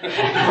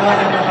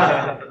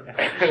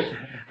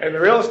 And the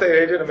real estate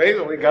agent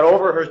amazingly got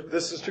over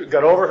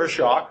her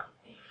shock,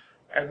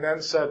 and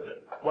then said,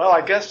 well,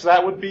 I guess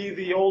that would be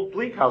the old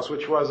Bleak House,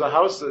 which was a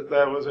house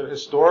that was a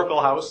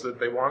historical house that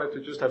they wanted to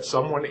just have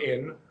someone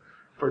in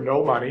for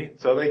no money.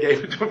 So they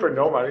gave it to him for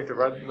no money to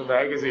run the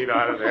magazine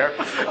out of there. It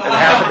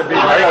happened to be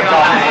right on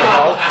top of the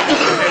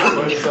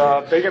house. It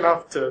was big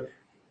enough to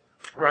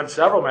run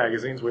several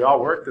magazines. We all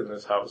worked in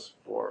this house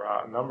for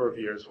a number of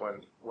years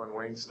when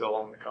Wayne still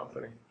owned the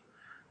company.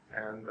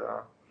 And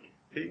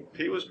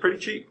he was pretty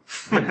cheap.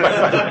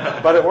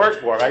 But it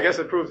worked for him. I guess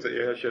it proves that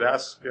you should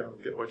ask,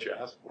 get what you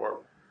ask for.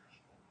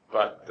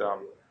 But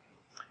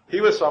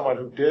he was someone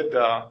who did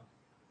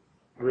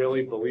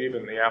really believe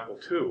in the Apple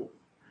II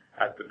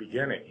at the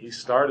beginning. He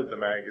started the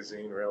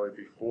magazine really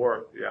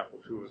before the Apple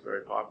II was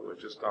very popular,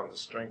 just on the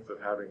strength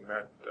of having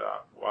met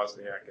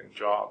Wozniak and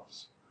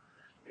Jobs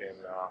in,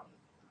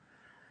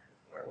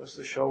 where was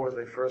the show where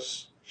they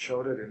first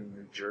showed it, in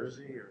New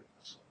Jersey or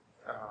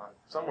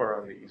somewhere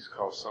on the East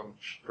Coast, some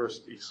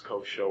first East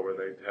Coast show where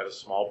they had a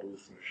small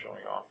booth and were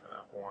showing off an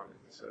Apple I, and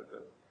he said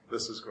that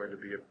this is going to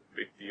be a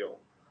big deal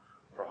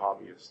for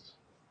hobbyists.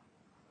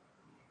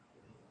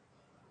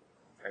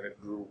 And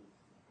it grew.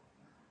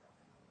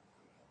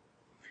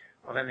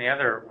 Well, then the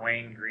other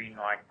Wayne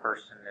Green-like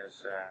person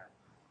is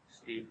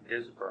Steve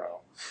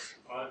Disbrow.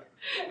 I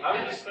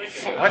was just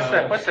thinking.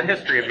 What's the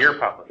history of your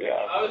publication?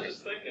 Yeah. I was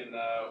just thinking.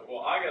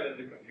 Well, I got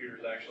into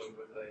computers actually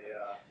with a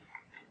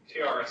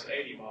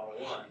TRS-80 Model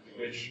 1,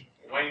 which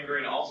Wayne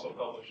Green also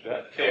published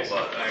a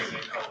excellent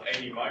magazine called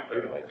 80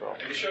 Micro.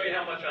 And to show you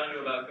how much I knew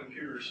about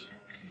computers,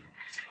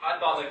 I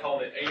thought they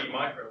called it 80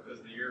 Micro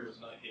because the year was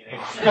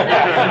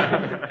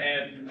 1980.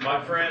 And my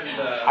friend,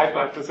 I'd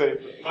like to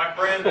say, my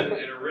friend and the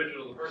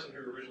person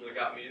who originally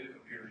got me into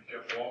computers,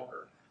 Jeff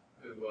Walker,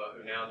 who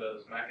now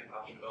does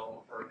Macintosh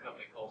development for a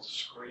company called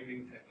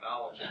Screaming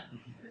Technology.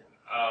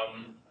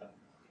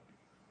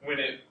 When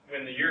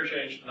the year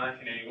changed to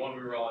 1981,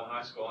 we were all in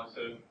high school. I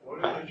said, "Why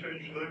did they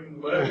change the name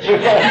of the magazine?"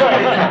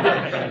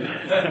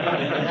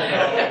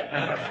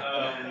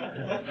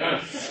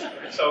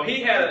 So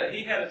he had a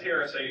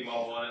TRS-80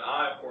 Model 1, and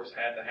I of course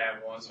had to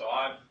have one. So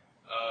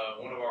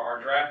one of our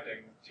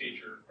drafting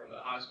teacher from the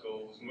high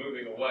school was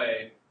moving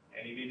away,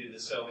 and he needed to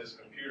sell his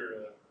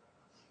computer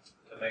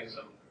to make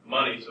some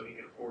money so he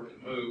could afford to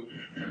move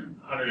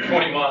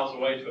 120 miles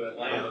away to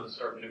Atlanta to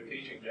start a new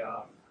teaching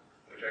job,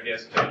 which I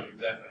guess tells you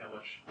exactly how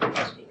much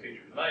high school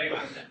teachers make.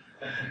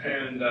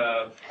 And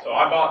so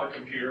I bought the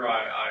computer.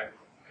 I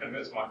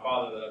convinced my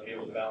father that I'd be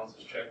able to balance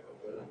his checkbook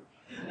with it.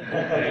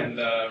 And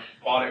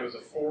bought it. It was a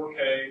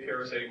 4K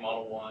TRS-80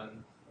 Model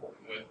 1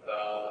 with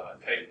a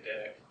tape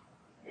deck,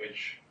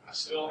 which I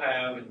still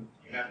have, and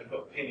you have to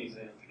put pennies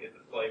in to get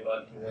the play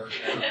button to work.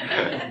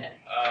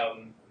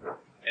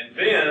 And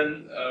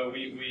then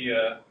we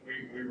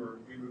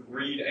would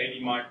read 80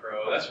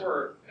 Micro. That's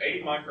where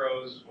 80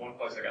 Micro is one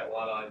place I got a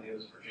lot of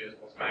ideas for GS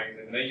Plus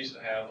magazine. They used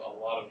to have a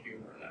lot of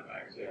humor in that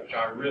magazine, which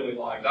I really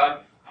liked.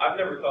 I've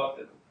never thought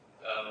that.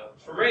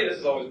 For me, this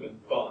has always been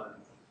fun.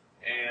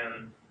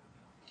 And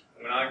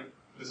when I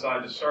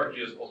decided to start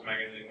GS Plus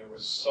magazine, there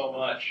was so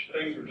much.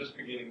 Things were just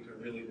beginning to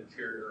really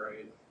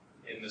deteriorate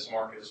in this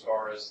market as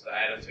far as the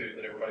attitude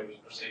that everybody was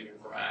perceiving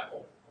from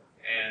Apple.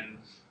 And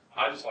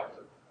I just like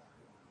to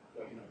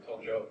tell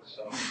jokes.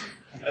 So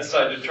I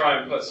decided to try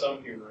and put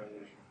some humor in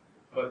there.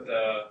 But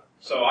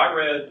so I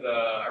read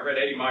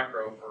 80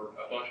 Micro for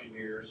a bunch of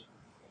years.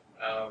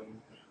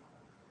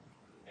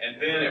 And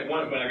then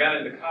when I got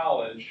into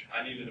college,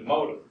 I needed a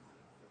modem.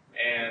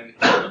 And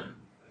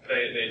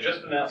they had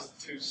just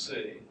announced the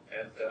 2C.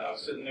 And I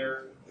was sitting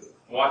there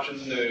watching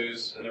the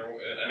news, and they were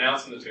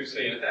announcing the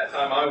 2C. And at that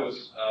time, I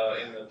was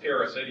in the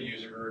TRS-80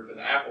 user group, and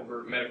the Apple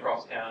group met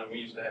across town, and we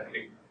used to have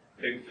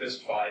big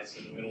fist fights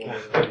in the middle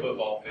of the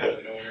football field,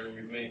 whenever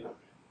we'd meet.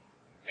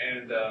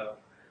 And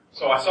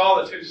so I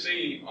saw the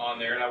 2C on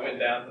there, and I went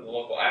down to the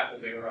local Apple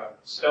dealer.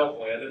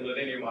 Stealthily, I didn't let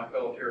any of my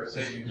fellow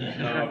TRS-80 users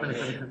know.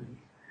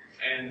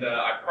 And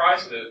I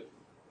priced it.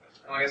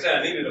 Like I said,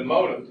 I needed a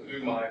modem to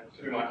do my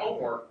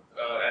homework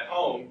at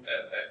home,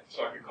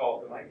 so I could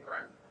call it the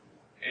mainframe.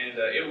 And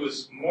it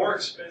was more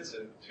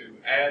expensive to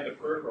add the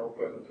peripheral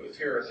equipment to a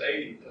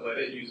TRS-80 to let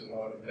it use a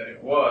modem than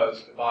it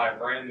was to buy a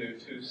brand new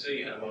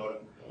 2C and a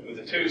modem, with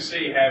the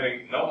 2C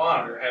having no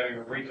monitor, having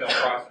a retail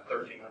price of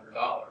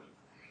 $1,300.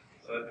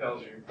 So that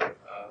tells you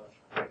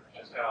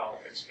just how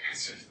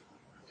expensive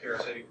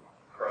TRS-80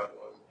 crud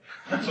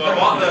was. So I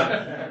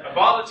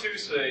bought the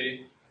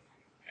 2C,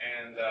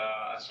 And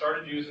I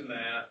started using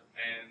that,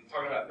 and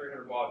talking about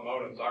 300 baud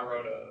modems, I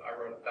wrote a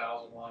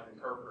 1,000 line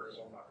interpreters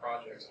on my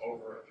projects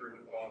over a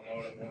 300 baud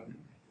modem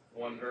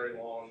one very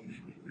long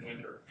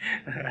winter.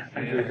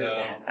 And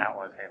that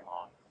was a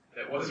long.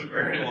 it was a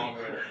very long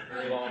winter,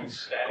 very long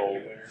static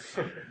winter.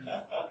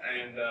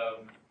 And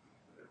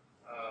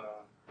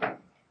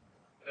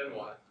then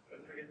what?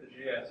 Couldn't forget the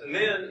GS. And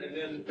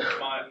then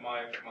my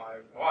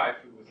wife,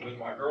 who was with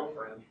my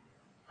girlfriend,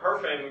 her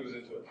family was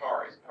into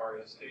Atari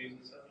STs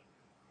and stuff.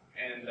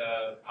 And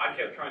I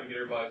kept trying to get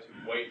everybody to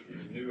wait for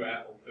the new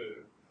Apple II.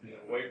 You know,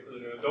 wait for the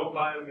new, don't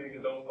buy an Amiga,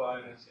 don't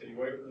buy an ST,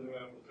 wait for the new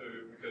Apple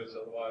II, because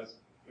otherwise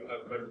you'll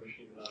have a better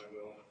machine than I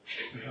will, and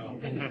kick me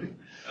off.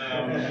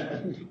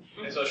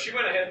 And so she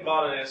went ahead and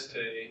bought an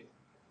ST,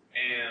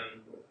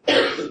 and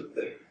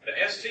the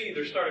ST,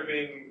 there started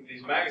being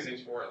these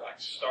magazines for it, like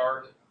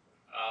Start,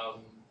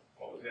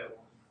 what was the other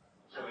one?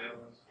 Some of the other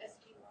ones?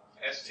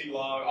 ST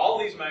Log. All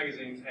these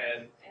magazines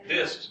had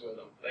discs with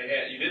them.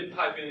 You didn't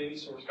type in any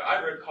source code.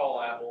 I read Call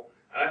Apple,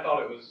 and I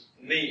thought it was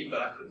neat,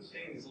 but I couldn't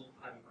stand these little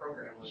tiny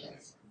program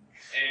listings.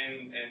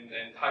 And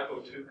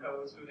Typo 2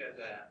 codes. Who had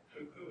that?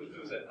 Who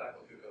was that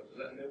Typo 2 code? Was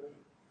that Nibble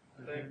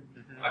thing?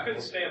 I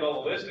couldn't stand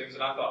all the listings,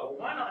 and I thought, well,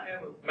 why not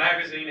have a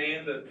magazine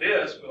and a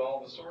disc with all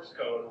the source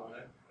code on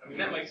it? I mean,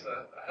 that makes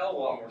a hell of a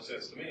lot more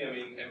sense to me. I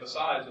mean, and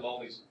besides, with all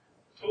these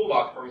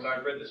toolbox programs, I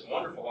read this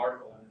wonderful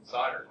article in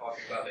Insider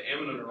talking about the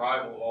imminent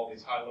arrival of all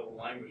these high-level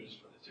languages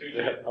for the 2G.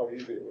 Yeah, how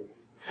easy it would be.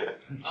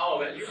 Oh,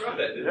 man, you wrote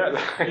that, didn't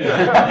you?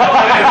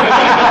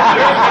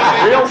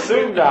 Real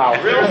soon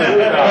now. Real soon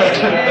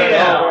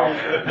now.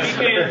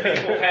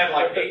 People had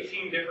like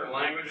 18 different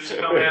languages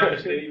come out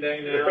just any day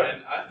now,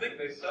 and I think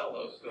they sell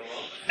those still,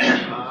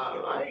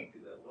 don't they?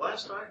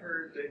 Last I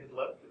heard, they had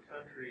left the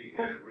country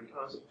and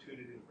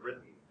reconstituted in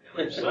Britain.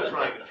 And I'm still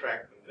trying to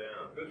track them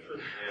down. Good for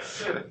them.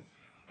 Yeah.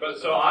 But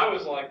so I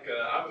was like,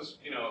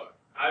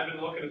 I've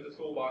been looking at the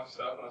toolbox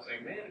stuff, and I was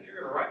saying, man, if you're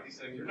going to write these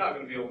things, you're not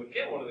going to be able to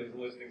get one of these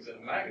listings in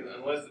a magazine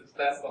unless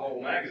that's the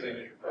whole magazine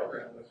as your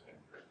program listing.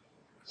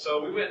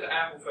 So we went to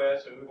Apple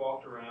Fest, and we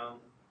walked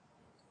around,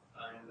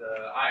 and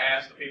I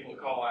asked the people at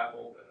Call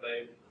Apple if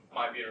they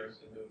might be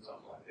interested in doing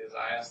something like this.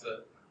 I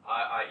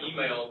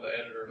emailed the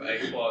editor of A+,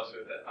 who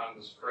at that time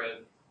was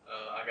Fred.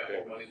 I got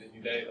more money than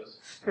you, Davis.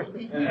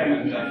 And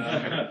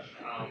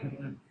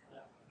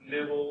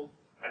Nibble.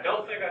 I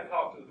don't think I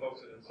talked to the folks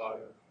at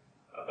Insider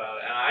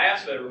about it. And I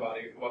asked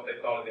everybody what they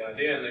thought of the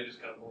idea, and they just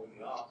kind of blew me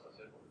off. So I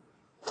said,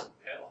 well,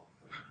 hell.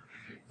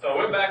 So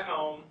I went back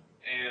home,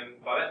 and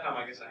by that time,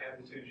 I guess I had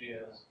the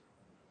 2GS.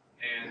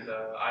 And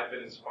I'd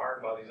been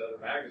inspired by these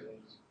other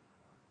magazines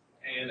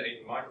and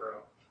 80 Micro.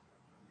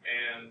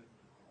 And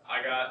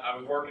I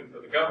was working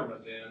for the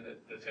government then at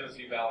the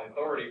Tennessee Valley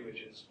Authority,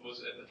 which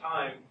was at the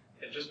time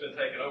had just been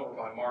taken over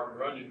by Marvin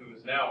Runyon, who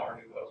is now our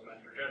new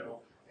Postmaster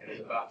General, and is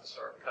about to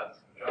start cutting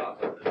some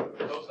jobs at the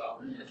post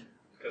office.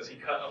 Because he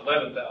cut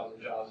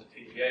 11,000 jobs at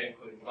TDA,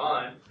 including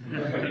mine,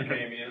 when he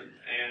came in.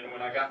 And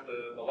when I got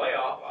the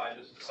layoff, I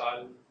just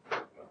decided,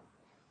 well,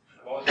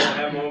 I've always wanted to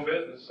have my own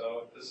business,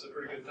 so this is a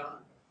pretty good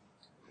time.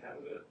 That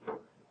was it.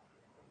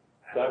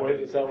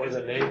 Is that where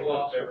the name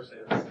off ever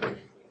since.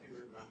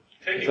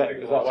 Is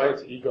that why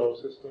it's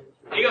Ecosystem?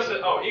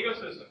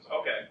 Ecosystems.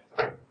 Okay.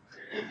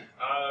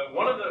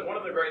 One of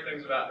the great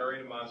things about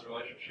Noreen and mine's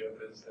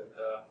relationship is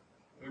that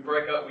we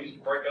used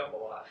to break up a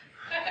lot.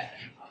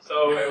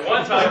 So at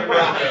one time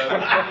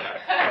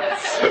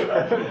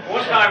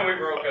we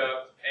broke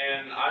up,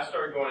 and I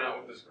started going out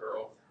with this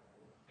girl.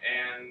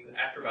 And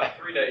after about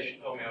 3 days, she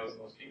told me I was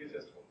the most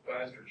egotistical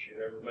bastard she'd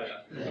ever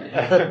met.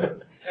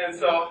 And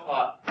so I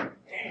thought,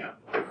 damn,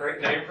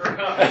 great name for a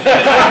company.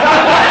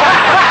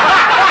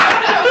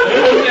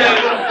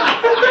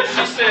 And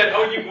she said,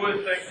 oh, you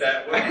would think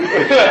that, wouldn't you?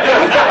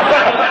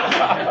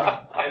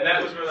 And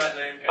that was where that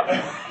name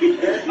came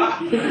from.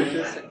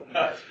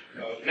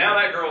 Now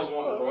that girl's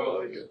wanting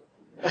royalties.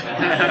 And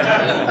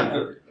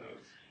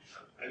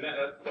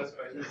that's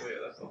basically it.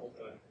 That's the whole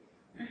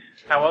thing.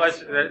 Well,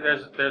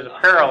 there's a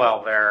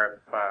parallel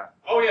there.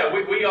 Oh yeah,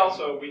 we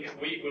also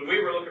when we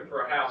were looking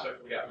for a house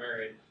after we got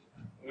married,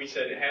 we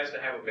said it has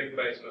to have a big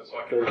basement so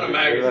I can run a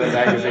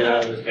magazine.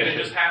 And it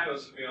just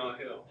happens to be on a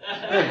hill.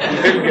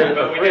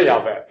 But we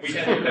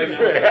had to pay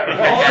for it.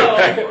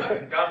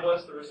 Although, God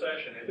bless the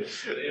recession, the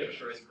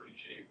interest rate's pretty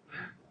cheap.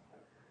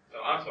 So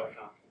I'm sorry,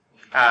 Tom.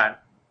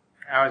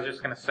 I was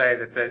just going to say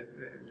that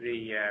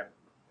the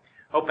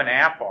Open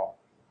Apple,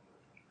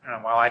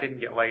 while I didn't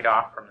get laid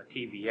off from the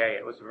TVA,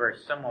 it was a very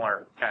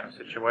similar kind of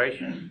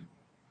situation.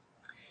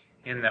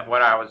 In that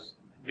what I was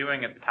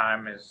doing at the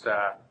time is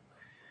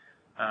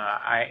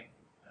I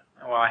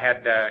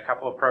had a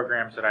couple of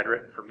programs that I'd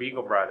written for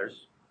Beagle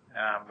Brothers,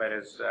 but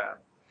as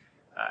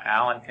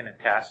Alan can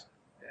attest,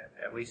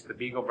 at least the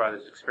Beagle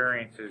Brothers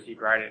experiences,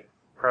 you'd write a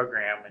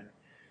program and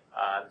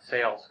the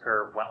sales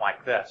curve went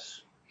like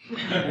this.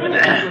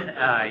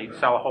 You'd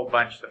sell a whole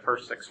bunch the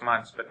first 6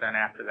 months, but then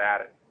after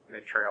that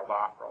it trailed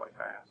off really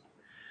fast.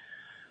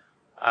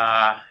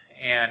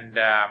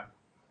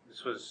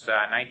 This was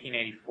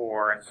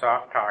 1984, and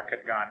SoftTalk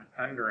had gone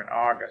under in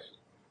August.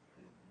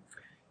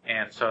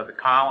 and so the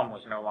column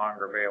was no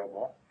longer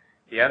available.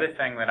 The other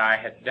thing that I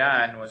had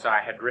done was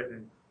I had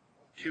written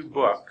 2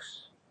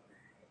 books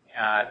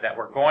that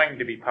were going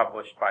to be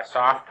published by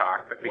Soft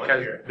Talk, but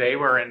because they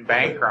were in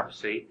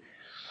bankruptcy,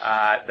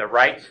 the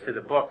rights to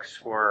the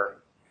books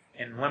were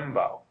in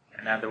limbo.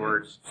 In other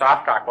words,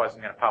 Soft Talk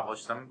wasn't going to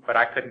publish them, but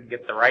I couldn't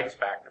get the rights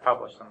back to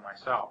publish them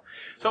myself.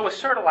 So it was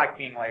sort of like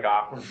being laid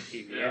off from the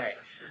TVA.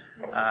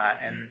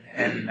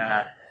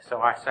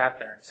 So I sat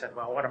there and said,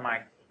 well, what am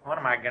I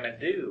going to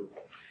do?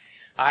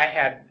 I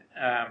had,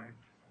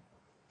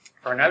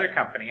 for another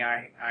company,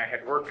 I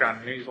had worked on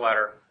a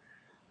newsletter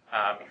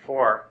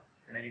before.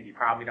 Many of you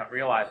probably don't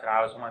realize that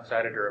I was once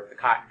editor of the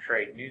Cotton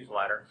Trade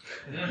newsletter,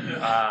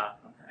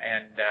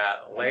 and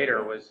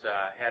later was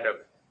head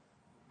of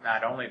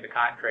not only the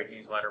Cotton Trade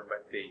newsletter,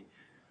 but the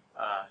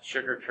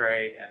Sugar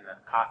Trade and the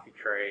Coffee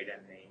Trade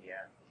and the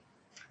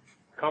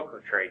Cocoa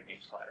Trade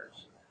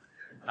newsletters.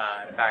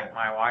 In fact,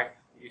 my wife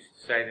used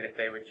to say that if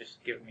they would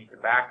just give me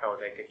tobacco,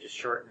 they could just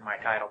shorten my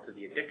title to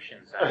the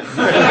Addiction Zone.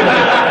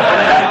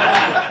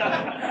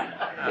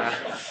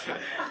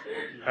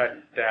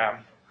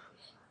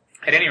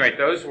 At any rate,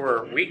 those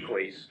were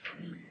weeklies,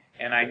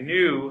 and I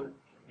knew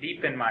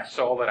deep in my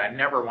soul that I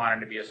never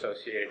wanted to be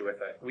associated with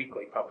a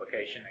weekly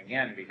publication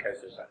again, because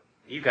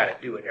you got to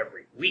do it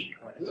every week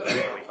when it's a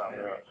weekly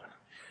publication.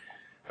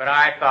 But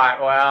I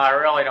thought, well, I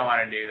really don't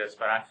want to do this,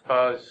 but I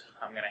suppose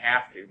I'm going to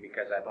have to,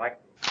 because I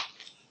like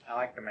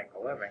to make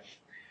a living.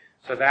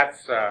 So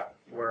that's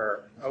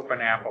where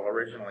Open Apple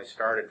originally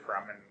started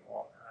from, and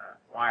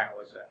why it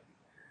was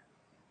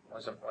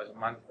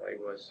monthly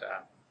was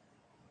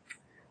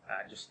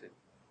just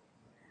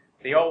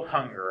the old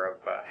hunger of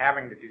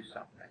having to do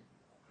something.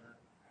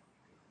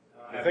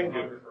 I think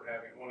hunger for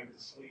wanting to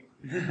sleep.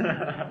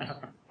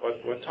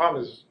 What Tom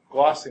is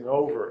glossing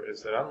over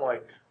is that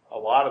unlike a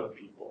lot of the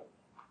people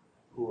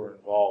who are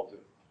involved in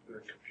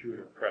the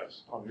computer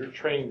press, Tom, you're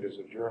trained as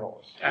a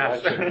journalist. You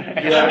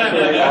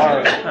actually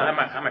are.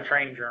 I'm a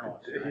trained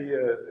journalist. He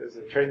is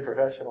a trained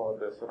professional at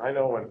this, and I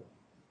know when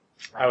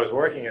I was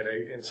working at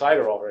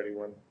Insider already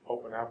when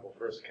Open Apple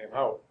first came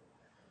out,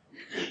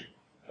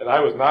 and I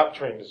was not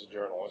trained as a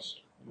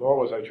journalist, nor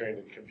was I trained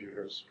in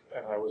computers,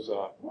 and I was.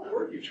 What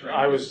were you trained?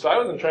 I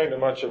wasn't trained in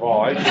much of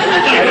all. I knew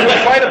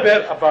quite a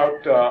bit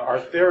about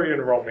Arthurian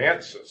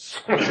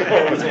romances. Was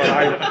what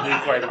I knew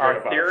quite a bit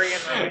about.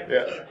 Arthurian romances?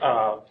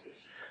 Yeah.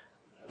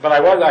 But I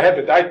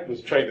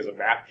was trained as a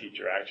math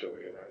teacher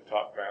actually, and I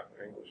taught math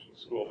and English in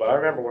school. But I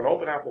remember when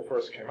Open Apple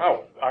first came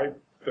out,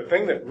 the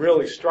thing that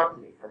really struck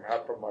me from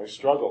my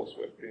struggles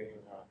with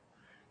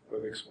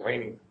with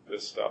explaining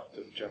this stuff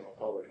to the general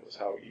public was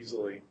how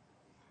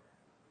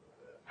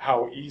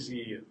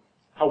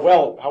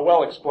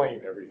well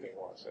explained everything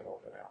was in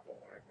Open Apple.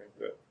 And I think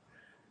that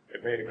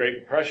it made a great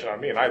impression on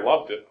me, and I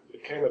loved it.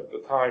 It came at the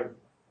time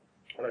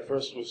when I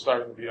first was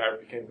I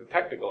became the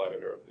technical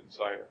editor of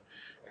Insider,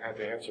 and had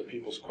to answer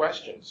people's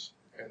questions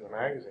in the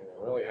magazine.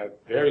 I really had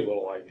very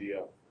little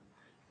idea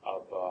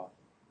of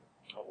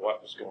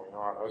what was going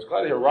on. I was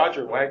glad to hear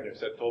Roger Wagner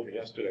told me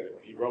yesterday that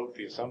when he wrote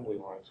the Assembly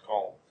Lines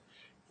column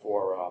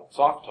for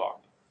Soft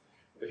Talk,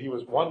 that he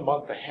was 1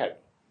 month ahead.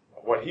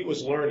 What he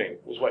was learning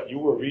was what you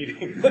were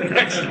reading the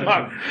next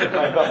month.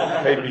 I thought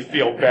that made me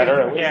feel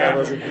better. At least I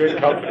was in good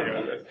company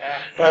with it.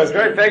 But I was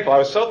very thankful. I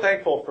was so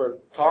thankful for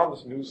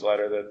Tom's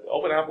newsletter that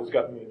Open Apple's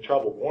gotten me in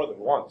trouble more than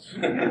once.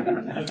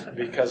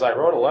 Because I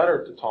wrote a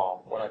letter to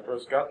Tom when I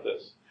first got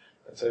this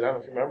and said, I don't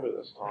know if you remember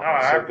this, Tom. No,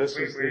 I said, we were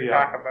just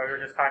talking about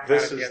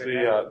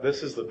it.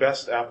 This is the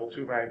best Apple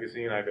II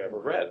magazine I've ever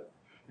read.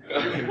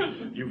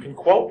 You can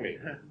quote me.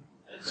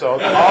 So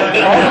Tom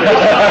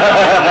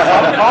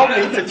called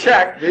me to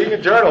check. Being a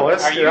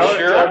journalist, Are you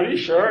sure? Are you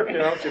sure?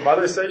 If your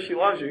mother says she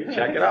loves you,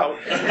 check it out.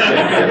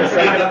 Get a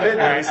second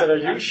opinion. He said, "Are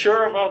you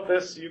sure about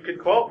this? You can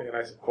quote me." And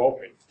I said,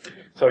 "Quote me."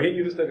 So he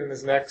used it in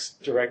his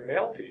next direct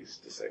mail piece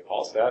to say,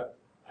 "Paul Stat,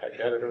 tech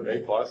editor of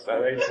A+,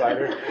 that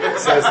Insider,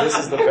 says this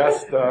is the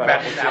best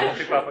Apple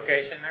II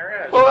publication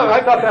there is." Well,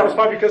 I thought that was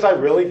fun because I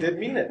really did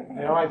mean it.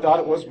 I thought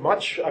it was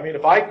much. I mean,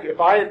 if I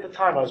at the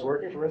time I was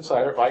working for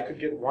Insider, if I could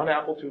get one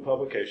Apple II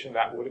publication,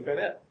 that would have been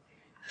it.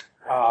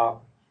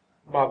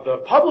 But the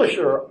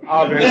publisher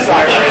of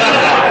Insider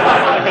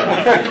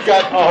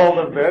got a hold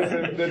of this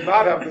and did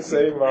not have the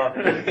same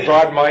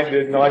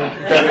broad-minded,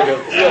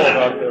 non-competitive feel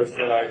about this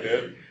that I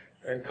did,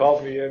 and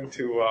called me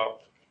into.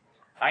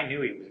 I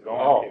knew he was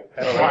going to.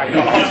 That's why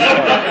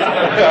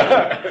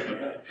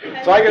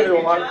So I got to do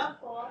a lot.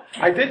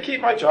 I did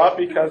keep my job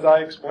because I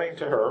explained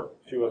to her.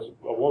 She was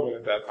a woman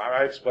at that time.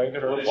 I explained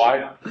to her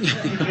why.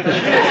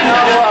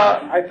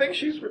 I think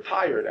she's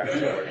retired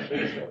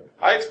actually.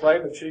 I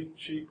explained that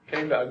she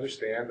came to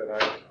understand, and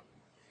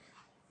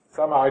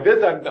I did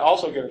then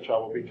also get in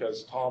trouble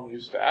because Tom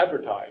used to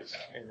advertise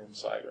in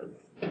Insider.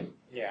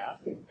 Yeah.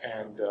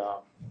 And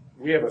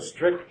we have a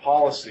strict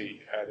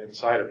policy at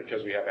Insider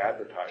because we have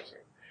advertising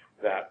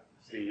that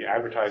the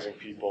advertising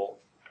people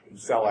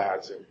sell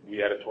ads and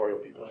we editorial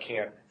people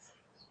can't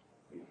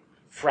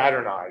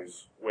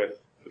fraternize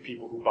with the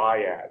people who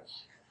buy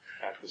ads.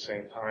 at the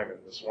same time. And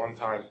this one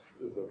time,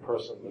 the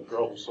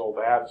girl who sold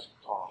ads,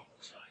 Tom,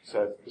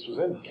 said, this was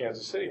in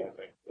Kansas City, I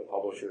think, the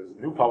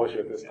new publisher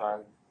at this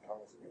time, Tom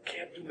said, you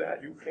can't do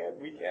that,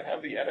 we can't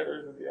have the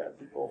editors and the ad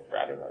people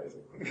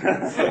fraternizing.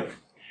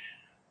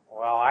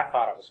 Well, I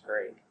thought it was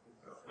great.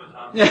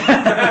 They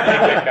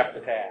picked up the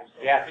tab.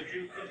 Yeah. Could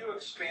you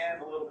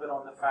expand a little bit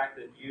on the fact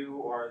that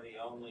you are the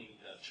only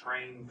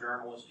trained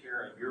journalist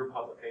here, and your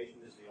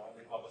publication is the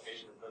only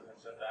publication that doesn't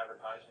accept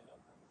advertising?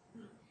 Do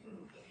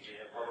you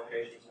have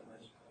publications in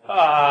this?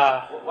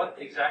 What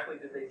exactly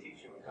did they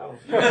teach you in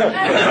college?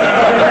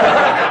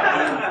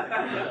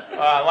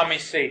 Let me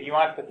see. Do you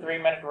want the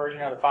 3-minute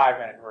version or the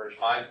 5-minute version?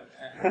 5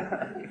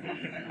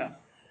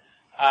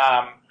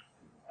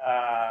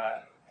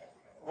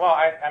 Well,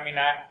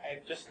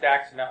 it just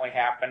accidentally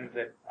happened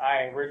that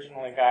I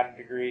originally got a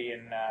degree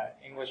in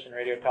English and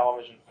radio,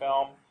 television,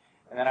 film,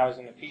 and then I was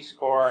in the Peace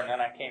Corps, and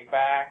then I came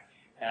back,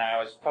 and I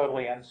was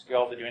totally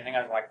unskilled to do anything.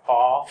 I was like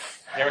Paul.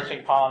 You ever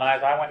seen Paul and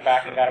I went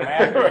back and got a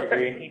master's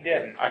degree, and he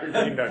didn't. I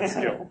remained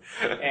unskilled.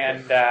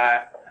 And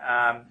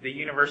the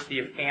University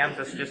of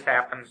Kansas just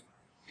happens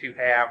to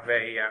have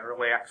a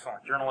really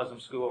excellent journalism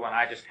school, and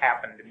I just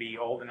happened to be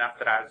old enough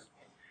that I was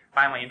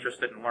finally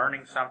interested in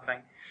learning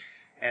something.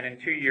 And in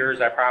 2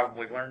 years, I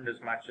probably learned as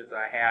much as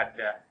I had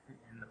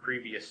in the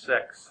previous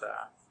 6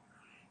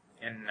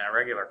 in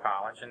regular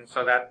college. And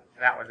so that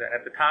was it.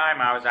 At the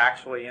time, I was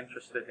actually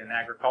interested in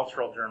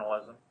agricultural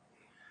journalism.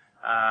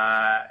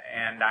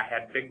 And I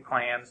had big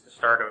plans to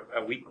start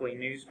a weekly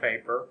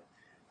newspaper,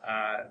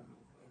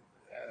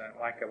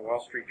 like a Wall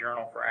Street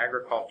Journal for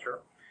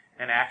agriculture,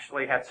 and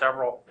actually had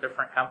several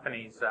different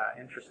companies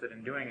interested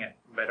in doing it.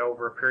 But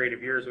over a period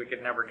of years, we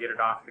could never get it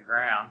off the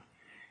ground.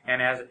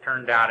 And as it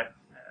turned out,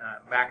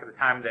 back at the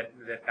time that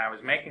I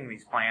was making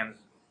these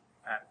plans,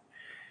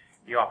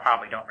 you all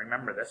probably don't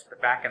remember this,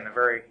 but back in the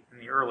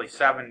early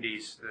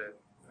 70s,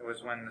 it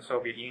was when the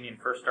Soviet Union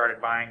first started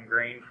buying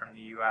grain from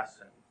the U.S.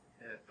 and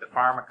the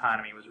farm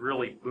economy was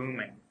really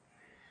booming.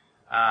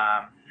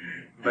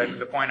 But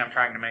the point I'm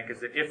trying to make is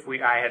that if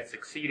I had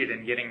succeeded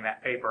in getting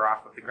that paper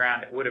off of the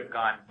ground, it would have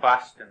gone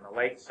bust in the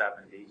late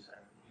 70s.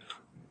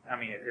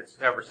 And, it's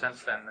ever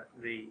since then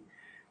the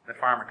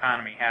farm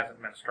economy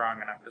hasn't been strong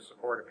enough to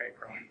support a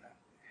paper like that.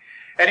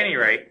 At any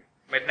rate,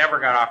 it never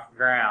got off the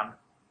ground,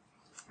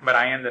 but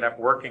I ended up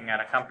working at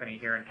a company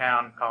here in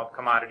town called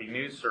Commodity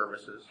News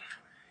Services,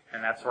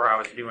 and that's where I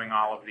was doing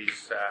all of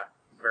these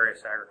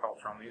various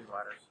agricultural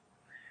newsletters.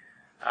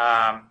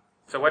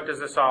 So what does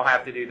this all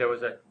have to do? There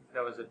was a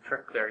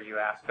trick there, you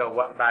asked. Oh,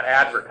 what about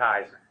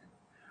advertising?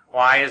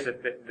 Why is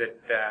it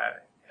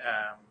that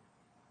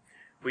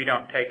we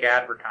don't take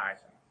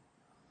advertising?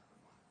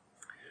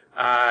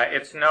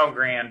 It's no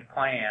grand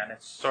plan.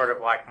 It's sort of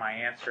like my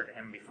answer to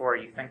him before.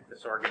 You think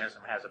this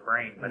organism has a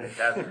brain, but it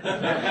doesn't.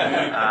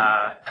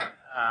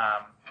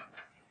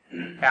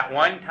 At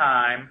one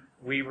time,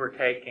 we were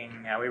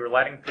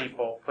letting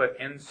people put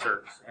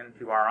inserts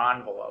into our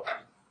envelopes,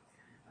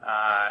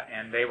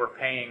 and they were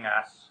paying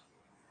us,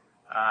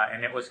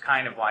 and it was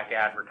kind of like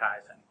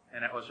advertising,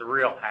 and it was a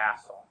real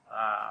hassle.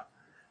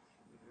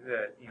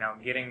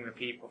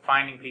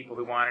 Finding people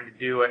who wanted to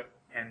do it,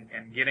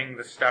 and getting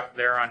the stuff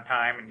there on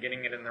time and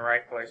getting it in the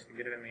right place to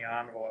get it in the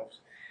envelopes.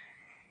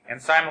 And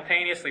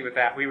simultaneously with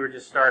that, we were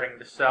just starting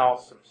to sell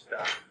some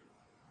stuff,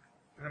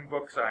 some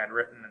books I had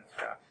written and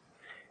stuff.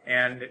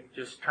 And it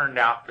just turned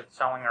out that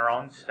selling our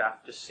own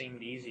stuff just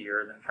seemed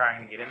easier than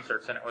trying to get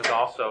inserts, and it was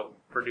also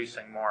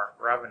producing more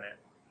revenue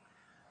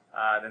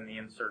than the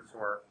inserts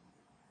were.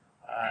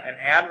 An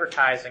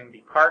advertising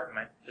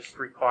department just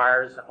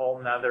requires a whole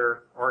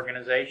nother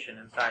organization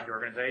inside the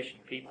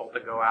organization, people to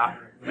go out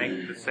and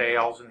make the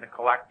sales and to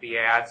collect the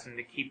ads and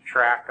to keep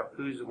track of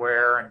who's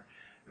where and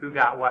who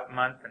got what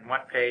month and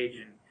what page,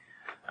 and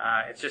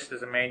it's just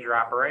as a major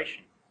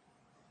operation.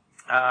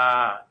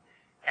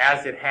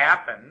 As it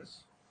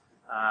happens,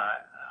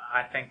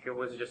 I think it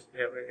was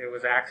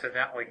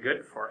accidentally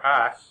good for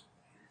us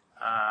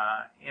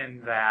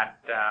in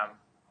that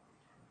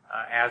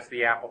as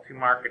the Apple II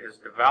market has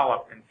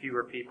developed and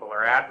fewer people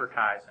are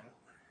advertising,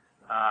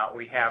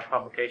 we have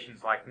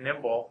publications like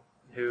Nibble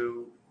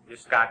who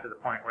just got to the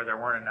point where there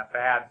weren't enough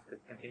ads to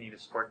continue to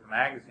support the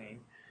magazine,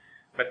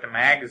 but the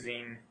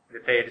magazine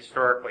that they had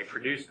historically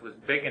produced was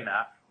big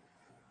enough.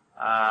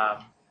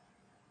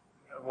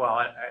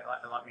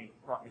 Let me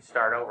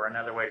start over.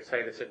 Another way to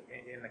say this,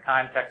 in the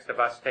context of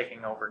us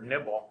taking over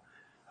Nibble,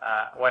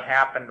 what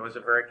happened was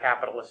a very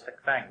capitalistic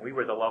thing. We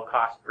were the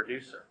low-cost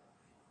producer.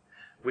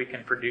 We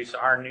can produce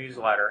our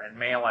newsletter and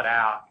mail it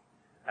out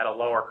at a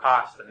lower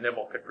cost than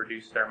Nibble could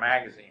produce their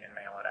magazine and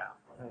mail it out.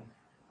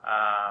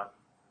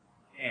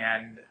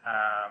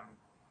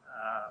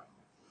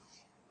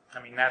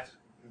 That's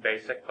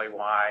basically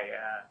why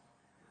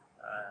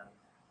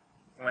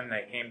when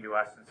they came to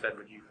us and said,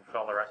 would you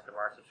fulfill the rest of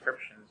our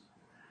subscriptions,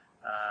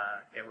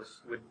 it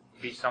would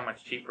be so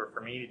much cheaper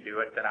for me to do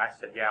it that I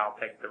said, yeah, I'll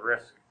take the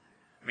risk.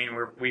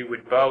 We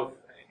would both,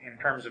 in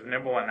terms of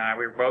Nibble and I,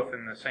 we were both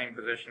in the same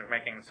position of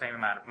making the same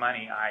amount of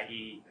money,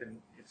 i.e.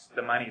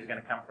 the money is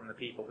going to come from the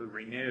people who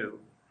renew,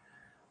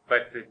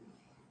 but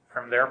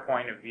from their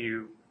point of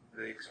view,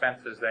 the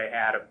expenses they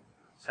had of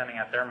sending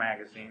out their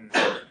magazine,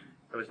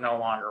 it was no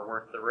longer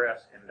worth the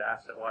risk, and to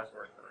us it was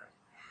worth the risk.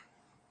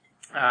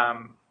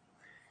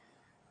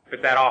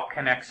 But that all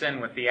connects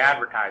in with the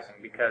advertising,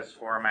 because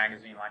for a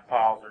magazine like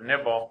Paul's or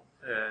Nibble,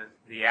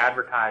 the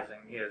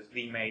advertising is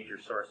the major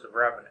source of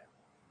revenue.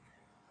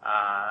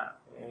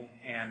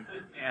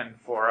 And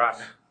for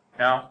us,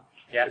 no?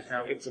 Yes,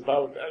 no? It's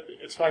about,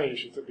 it's funny you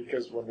should say,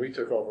 because when we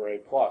took over A+,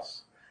 it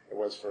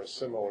was for a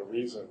similar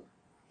reason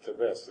to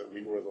this, that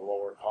we were the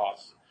lower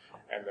cost,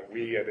 and that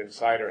we at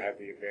Insider had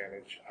the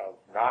advantage of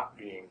not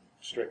being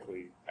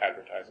strictly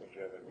advertising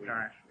driven. We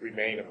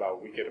remain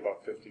about, we get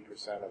about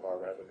 50% of our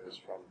revenues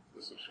from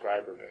the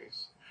subscriber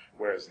base,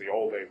 whereas the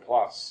old A+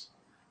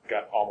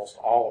 got almost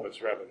all of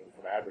its revenue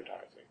from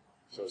advertising.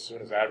 So as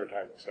soon as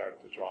advertising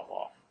started to drop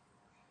off,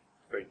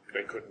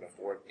 they couldn't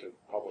afford to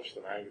publish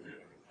the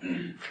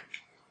magazine.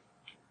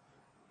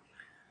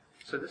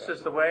 So this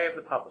is the way of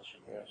the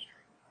publishing. Yes.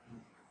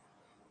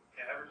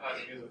 Yeah,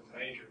 advertising is a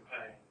major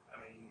pain. I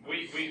mean,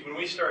 when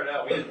we started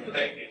out, we didn't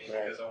take any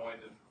because I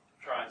wanted to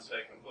try and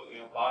stay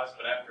completely unbiased.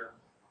 But after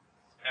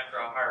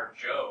I hired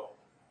Joe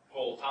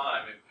full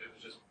time, it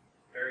was just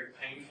very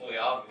painfully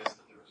obvious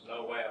that there was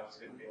no way I was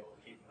going to be able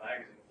to keep the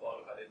magazine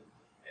afloat if I didn't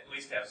at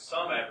least have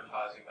some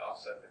advertising to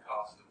offset the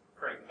cost of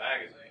printing the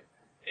magazine.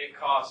 It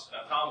costs.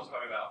 Now Tom was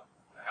talking about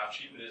how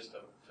cheap it is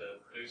to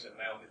produce and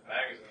mail his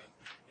magazine.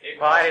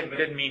 Well, I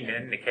didn't mean to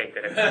indicate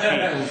that it's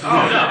cheap.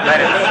 Oh, no.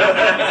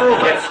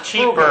 But it's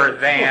cheaper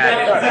than.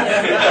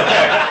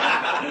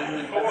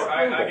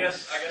 I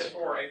guess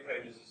 4 or 8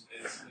 pages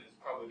is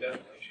probably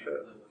definitely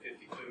cheaper than the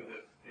 52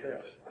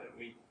 that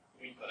we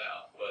put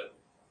out. But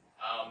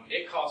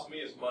it costs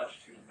me as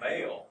much to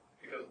mail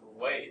because of the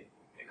weight.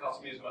 It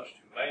costs me as much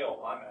to mail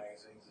my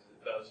magazines as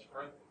it does to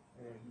print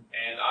them.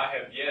 And I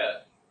have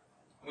yet.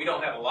 We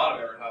don't have a lot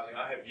of advertising.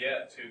 I have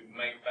yet to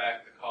make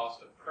back the cost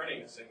of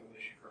printing a single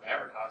issue from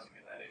advertising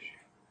in that issue.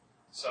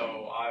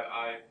 So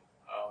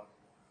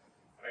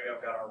maybe I've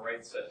got our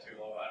rate set too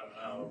low. I don't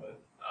know, but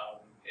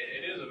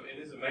it is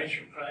a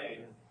major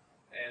pain.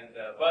 And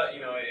but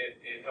it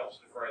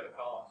helps defray the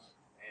cost.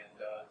 And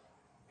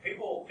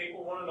people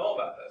want to know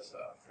about that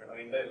stuff. I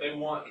mean, they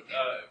want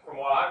from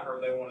what I've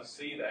heard, they want to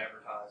see the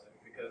advertising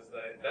because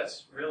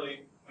that's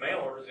really.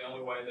 Mail order is the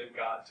only way they've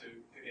got to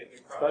get new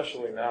products.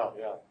 Especially now,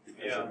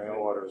 because the mail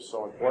order is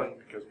so important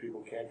because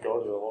people can't go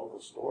to the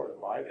local store and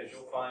buy As this.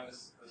 you'll find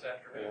this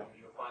afternoon,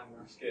 you'll find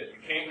more skid.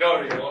 You can't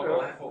go to your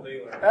local Apple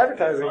dealer.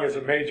 Advertising is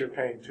a major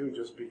pain too,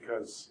 just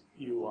because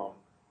you,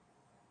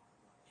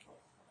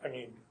 I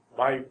mean,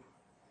 my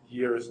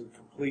year isn't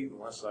complete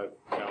unless I've,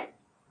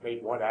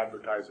 made one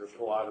advertiser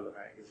pull out of the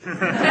magazine.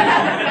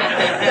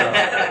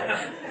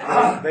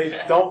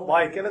 They don't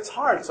like, and it's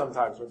hard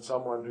sometimes when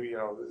someone who,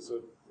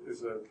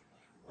 is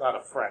not a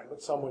friend,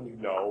 but someone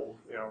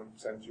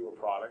sends you a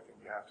product, and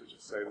you have to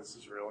just say this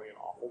is really an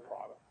awful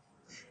product,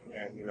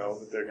 and you know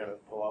that they're going to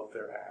pull out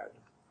their ad,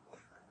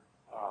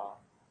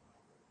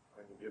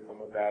 and you give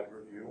them a bad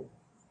review.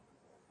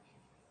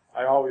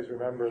 I always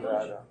remember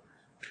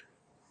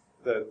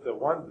that the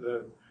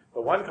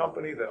one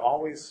company that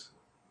always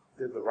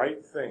did the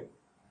right thing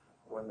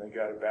when they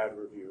got a bad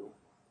review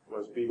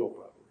was Beagle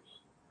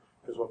Brothers,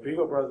 because what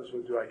Beagle Brothers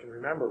would do, I can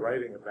remember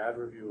writing a bad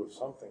review of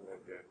something they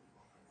did.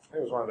 I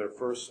think it was one of their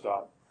first,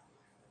 it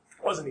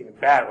wasn't even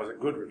bad, it was a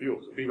good review, it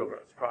was a Beagle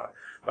Brothers product.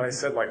 But I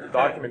said, the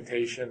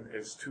documentation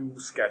is too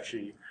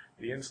sketchy,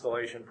 the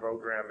installation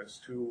program is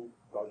too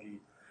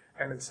buggy,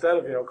 and instead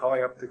of,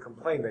 calling up to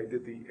complain, they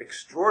did the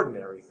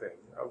extraordinary thing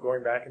of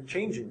going back and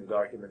changing the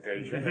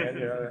documentation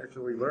and,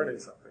 actually learning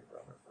something from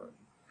it.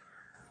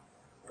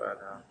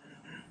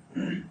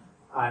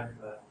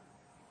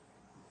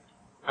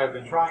 I've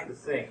been trying to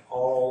think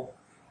all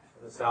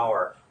this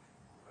hour.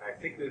 I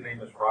think his name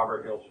is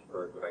Robert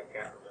Hilgenberg, but I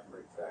can't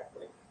remember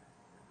exactly.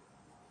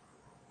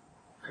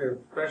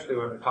 Especially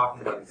when we're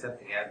talking about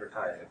accepting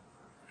advertising.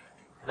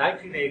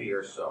 1980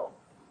 or so,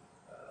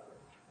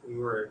 we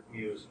were at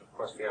Muse, and of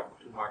course the Apple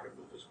II market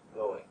was just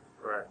going.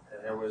 Right.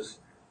 And there was,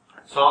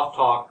 Soft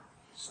Talk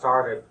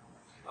started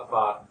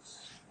about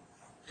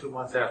 2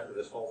 months after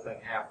this whole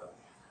thing happened.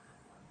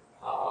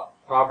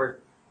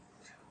 Robert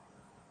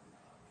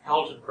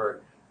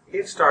Helgenberg, he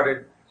had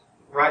started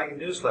writing a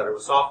newsletter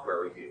with software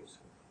reviews.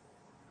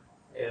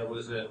 It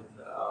was in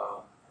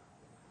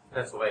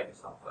Pennsylvania,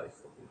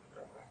 someplace.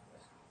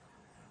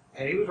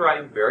 And he was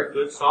writing very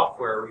good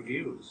software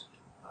reviews,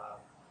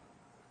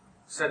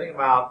 sending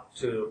them out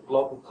to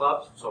local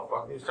clubs and so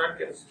forth. He was starting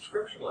to get a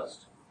subscription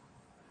list.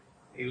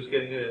 He was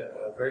getting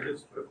a very good,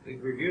 he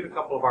reviewed a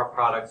couple of our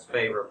products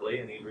favorably,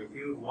 and he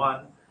reviewed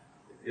one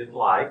that he didn't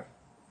like.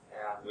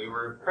 And we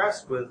were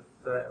impressed with,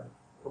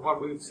 from what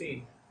we've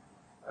seen,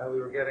 we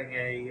were getting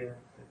a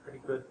pretty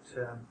good,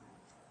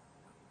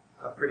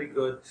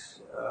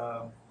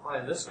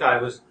 and this guy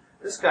was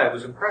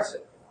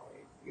impressive.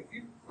 If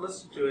you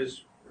listen to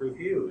his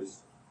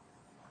reviews,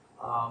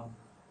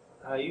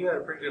 you had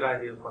a pretty good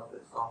idea of what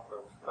this software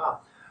was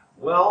about.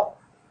 Well,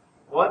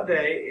 one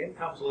day in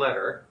comes a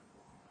letter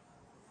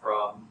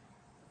from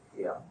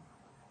him,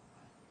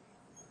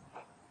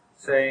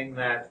 saying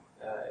that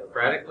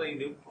radically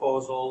new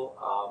proposal.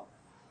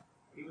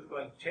 He was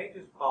going to change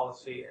his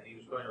policy, and he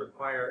was going to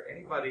require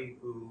anybody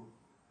who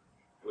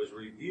was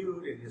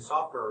reviewed in his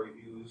software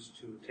reviews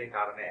to take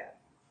out an ad.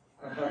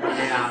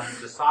 And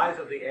the size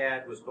of the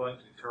ad was going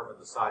to determine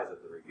the size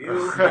of the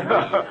review.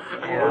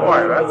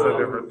 Boy, that's a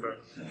different thing.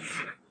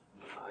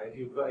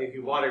 If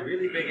you want a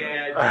really big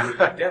ad, you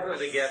can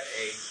definitely get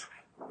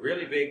a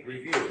really big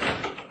review.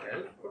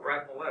 And it's put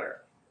right in the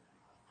letter.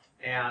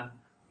 And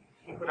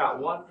he put out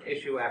one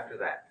issue after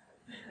that.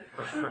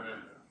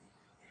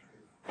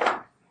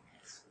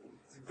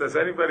 Does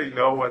anybody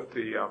know what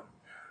the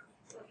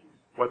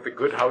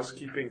Good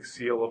Housekeeping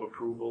Seal of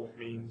Approval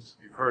means?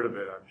 You've heard of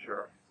it, I'm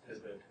sure.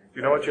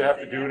 You know what you have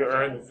to do to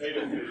earn?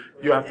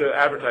 You have to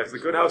advertise. The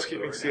Good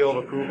Housekeeping Seal of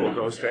Approval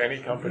goes to any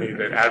company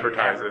that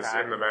advertises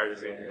in the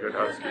magazine Good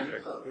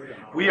Housekeeping.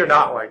 We are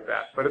not like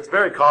that, but it's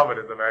very common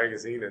in the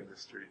magazine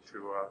industry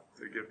to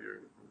give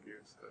your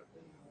reviews.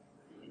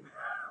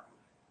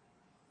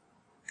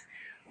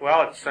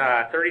 Well, it's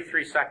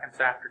 33 seconds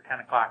after 10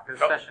 o'clock. This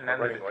session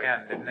ended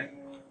at 10, didn't it?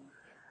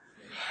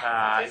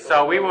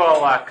 So we will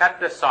cut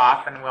this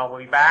off, and we'll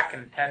be back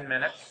in 10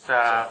 minutes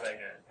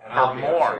for more.